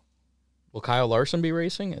will Kyle Larson be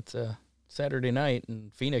racing? It's a Saturday night,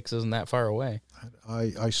 and Phoenix isn't that far away.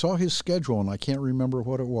 I saw his schedule, and I can't remember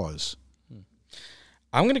what it was.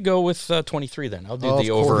 I'm going to go with 23 then. I'll do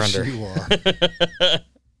the over-under. You are.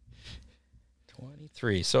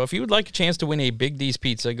 23. So if you would like a chance to win a Big D's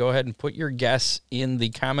Pizza, go ahead and put your guess in the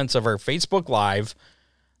comments of our Facebook Live.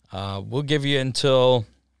 We'll give you until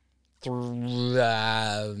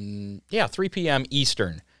 3 p.m.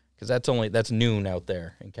 Eastern, because that's noon out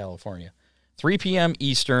there in California. 3 p.m.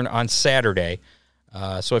 Eastern on Saturday.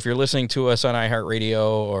 So if you're listening to us on iHeartRadio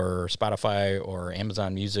or Spotify or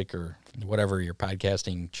Amazon Music or whatever your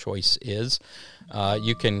podcasting choice is,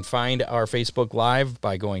 you can find our Facebook Live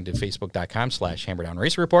by going to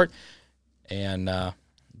facebook.com/HammerdownRaceReport. And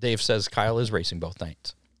Dave says Kyle is racing both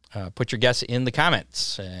nights. Put your guess in the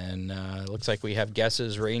comments. And it looks like we have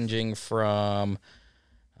guesses ranging from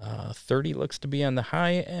 30 looks to be on the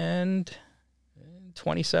high end,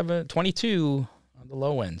 22 on the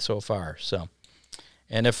low end so far. So,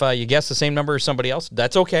 and if you guess the same number as somebody else,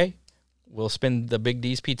 that's okay. We'll spin the Big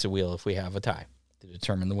D's Pizza wheel if we have a tie to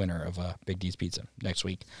determine the winner of Big D's Pizza next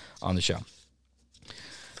week on the show.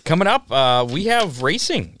 Coming up, we have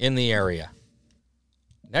racing in the area.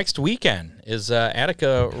 Next weekend is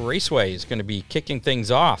Attica Raceway is going to be kicking things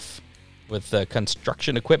off with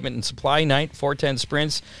construction equipment and supply night, 410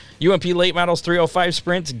 sprints, UMP late models 305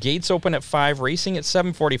 sprints, gates open at 5, racing at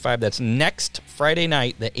 7:45. That's next Friday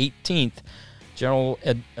night, the 18th. General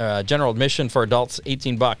admission for adults,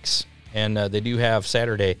 $18. And they do have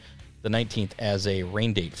Saturday, the 19th, as a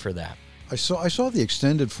rain date for that. I saw the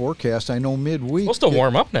extended forecast. I know midweek. Supposed to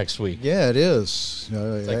warm up next week. Yeah, it is.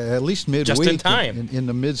 At least midweek. Just in time. In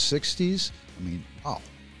the mid-60s. I mean, wow.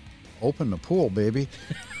 Open the pool, baby.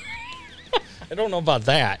 I don't know about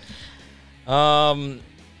that.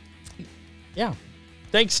 Yeah.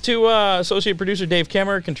 Thanks to associate producer Dave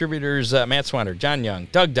Kemmer, contributors Matt Swander, John Young,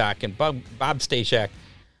 Doug Dock, and Bob Stashak.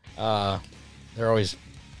 They're always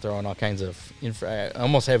throwing all kinds of I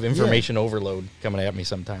almost have information overload coming at me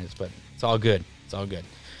sometimes, but it's all good. It's all good.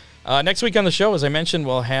 Next week on the show, as I mentioned,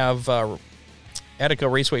 we'll have Attica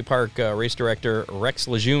Raceway Park race director Rex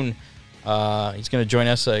Lejeune. He's going to join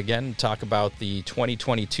us again to talk about the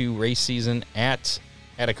 2022 race season at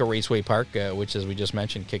Attica Raceway Park, which, as we just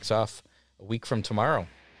mentioned, kicks off a week from tomorrow.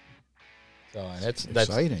 So that's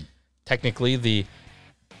exciting. Technically the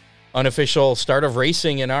unofficial start of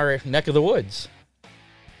racing in our neck of the woods.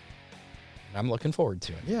 And I'm looking forward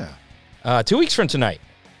to it. Yeah. 2 weeks from tonight,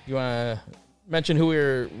 you want to mention who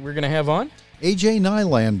we're going to have on? AJ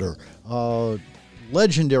Nylander,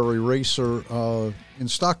 legendary racer in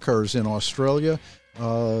stock cars in Australia.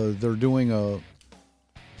 They're doing a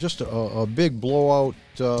big blowout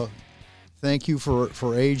thank you for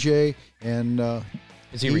AJ. And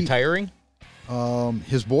is he retiring?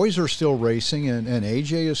 His boys are still racing, and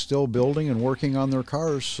AJ is still building and working on their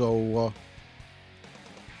cars. So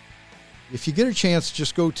if you get a chance,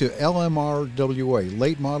 just go to LMRWA,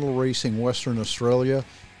 Late Model Racing Western Australia,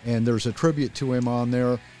 and there's a tribute to him on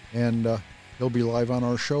there, and he'll be live on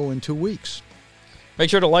our show in 2 weeks. Make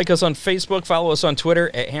sure to like us on Facebook, follow us on Twitter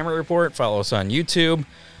at Hammer Report, follow us on YouTube.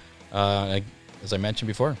 As I mentioned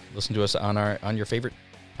before, listen to us on your favorite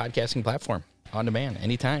podcasting platform, on demand,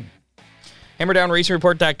 anytime.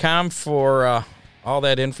 HammerdownRacingReport.com for all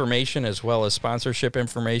that information, as well as sponsorship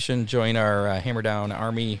information. Join our Hammerdown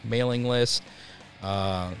Army mailing list.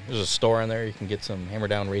 There's a store on there. You can get some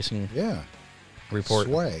Hammerdown Racing Report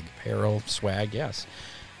swag. Apparel, swag, yes.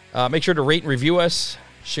 Make sure to rate and review us.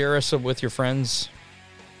 Share us with your friends.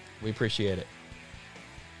 We appreciate it.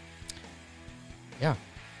 Yeah.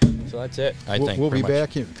 So that's it, I think. We'll be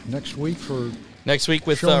back next week for... Next week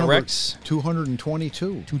with Rex. 222.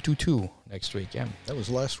 222 next week, yeah. That was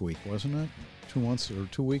last week, wasn't it? 2 months or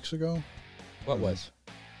 2 weeks ago? What was?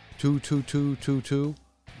 22222.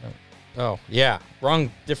 Oh, yeah.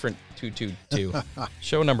 Wrong, different 222.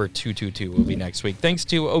 Show number 222 will be next week. Thanks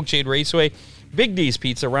to Oakshade Raceway, Big D's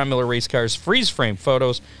Pizza, Ron Miller Race Cars, Freeze Frame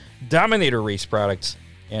Photos, Dominator Race Products,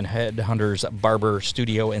 and Headhunters Barber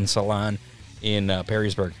Studio and Salon in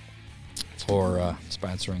Perrysburg for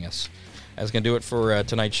sponsoring us. That's going to do it for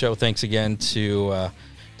tonight's show. Thanks again to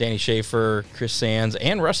Danny Schaefer, Chris Sands,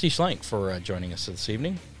 and Rusty Schlenk for joining us this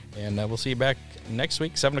evening. And we'll see you back next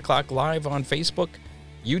week, 7 o'clock live on Facebook,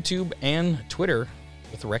 YouTube, and Twitter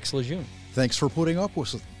with Rex Lejeune. Thanks for putting up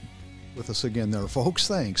with us again there, folks.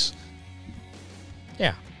 Thanks.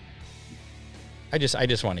 Yeah. I just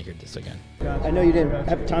want to hear this again. I know you didn't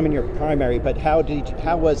have time in your primary, but how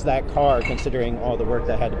was that car considering all the work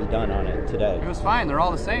that had to be done on it today? It was fine. They're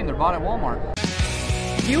all the same. They're bought at Walmart.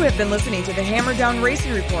 You have been listening to the Hammerdown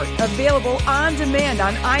Racing Report, available on demand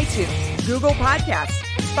on iTunes, Google Podcasts,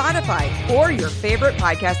 Spotify, or your favorite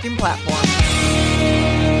podcasting platform.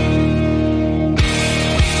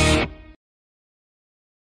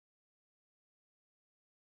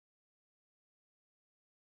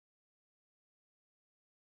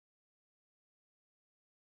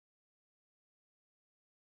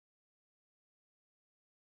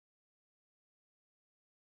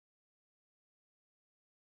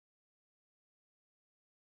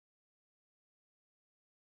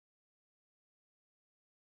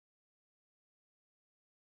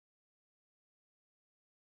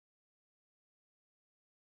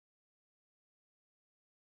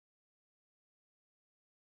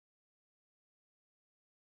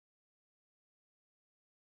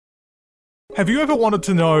 Have you ever wanted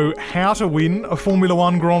to know how to win a Formula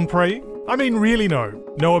One Grand Prix? I mean, really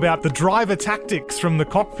know. Know about the driver tactics from the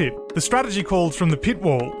cockpit, the strategy calls from the pit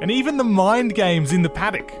wall, and even the mind games in the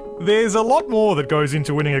paddock. There's a lot more that goes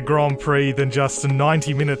into winning a Grand Prix than just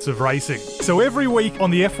 90 minutes of racing. So every week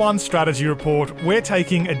on the F1 Strategy Report, we're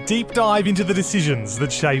taking a deep dive into the decisions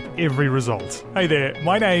that shape every result. Hey there,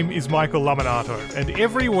 my name is Michael Laminato, and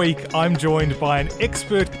every week I'm joined by an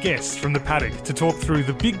expert guest from the paddock to talk through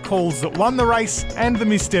the big calls that won the race and the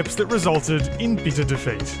missteps that resulted in bitter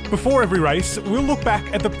defeat. Before every race, we'll look back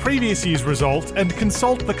at the previous year's result and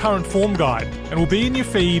consult the current form guide, and we'll be in your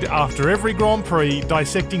feed after every Grand Prix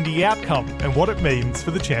dissecting the the outcome and what it means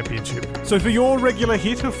for the championship. So for your regular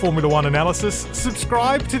hit of Formula One analysis,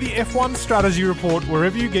 subscribe to the F1 Strategy Report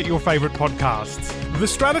wherever you get your favourite podcasts. The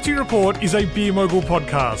Strategy Report is a Beer Mogul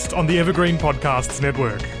podcast on the Evergreen Podcasts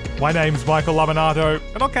Network. My name's Michael Laminato,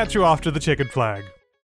 and I'll catch you after the checkered flag.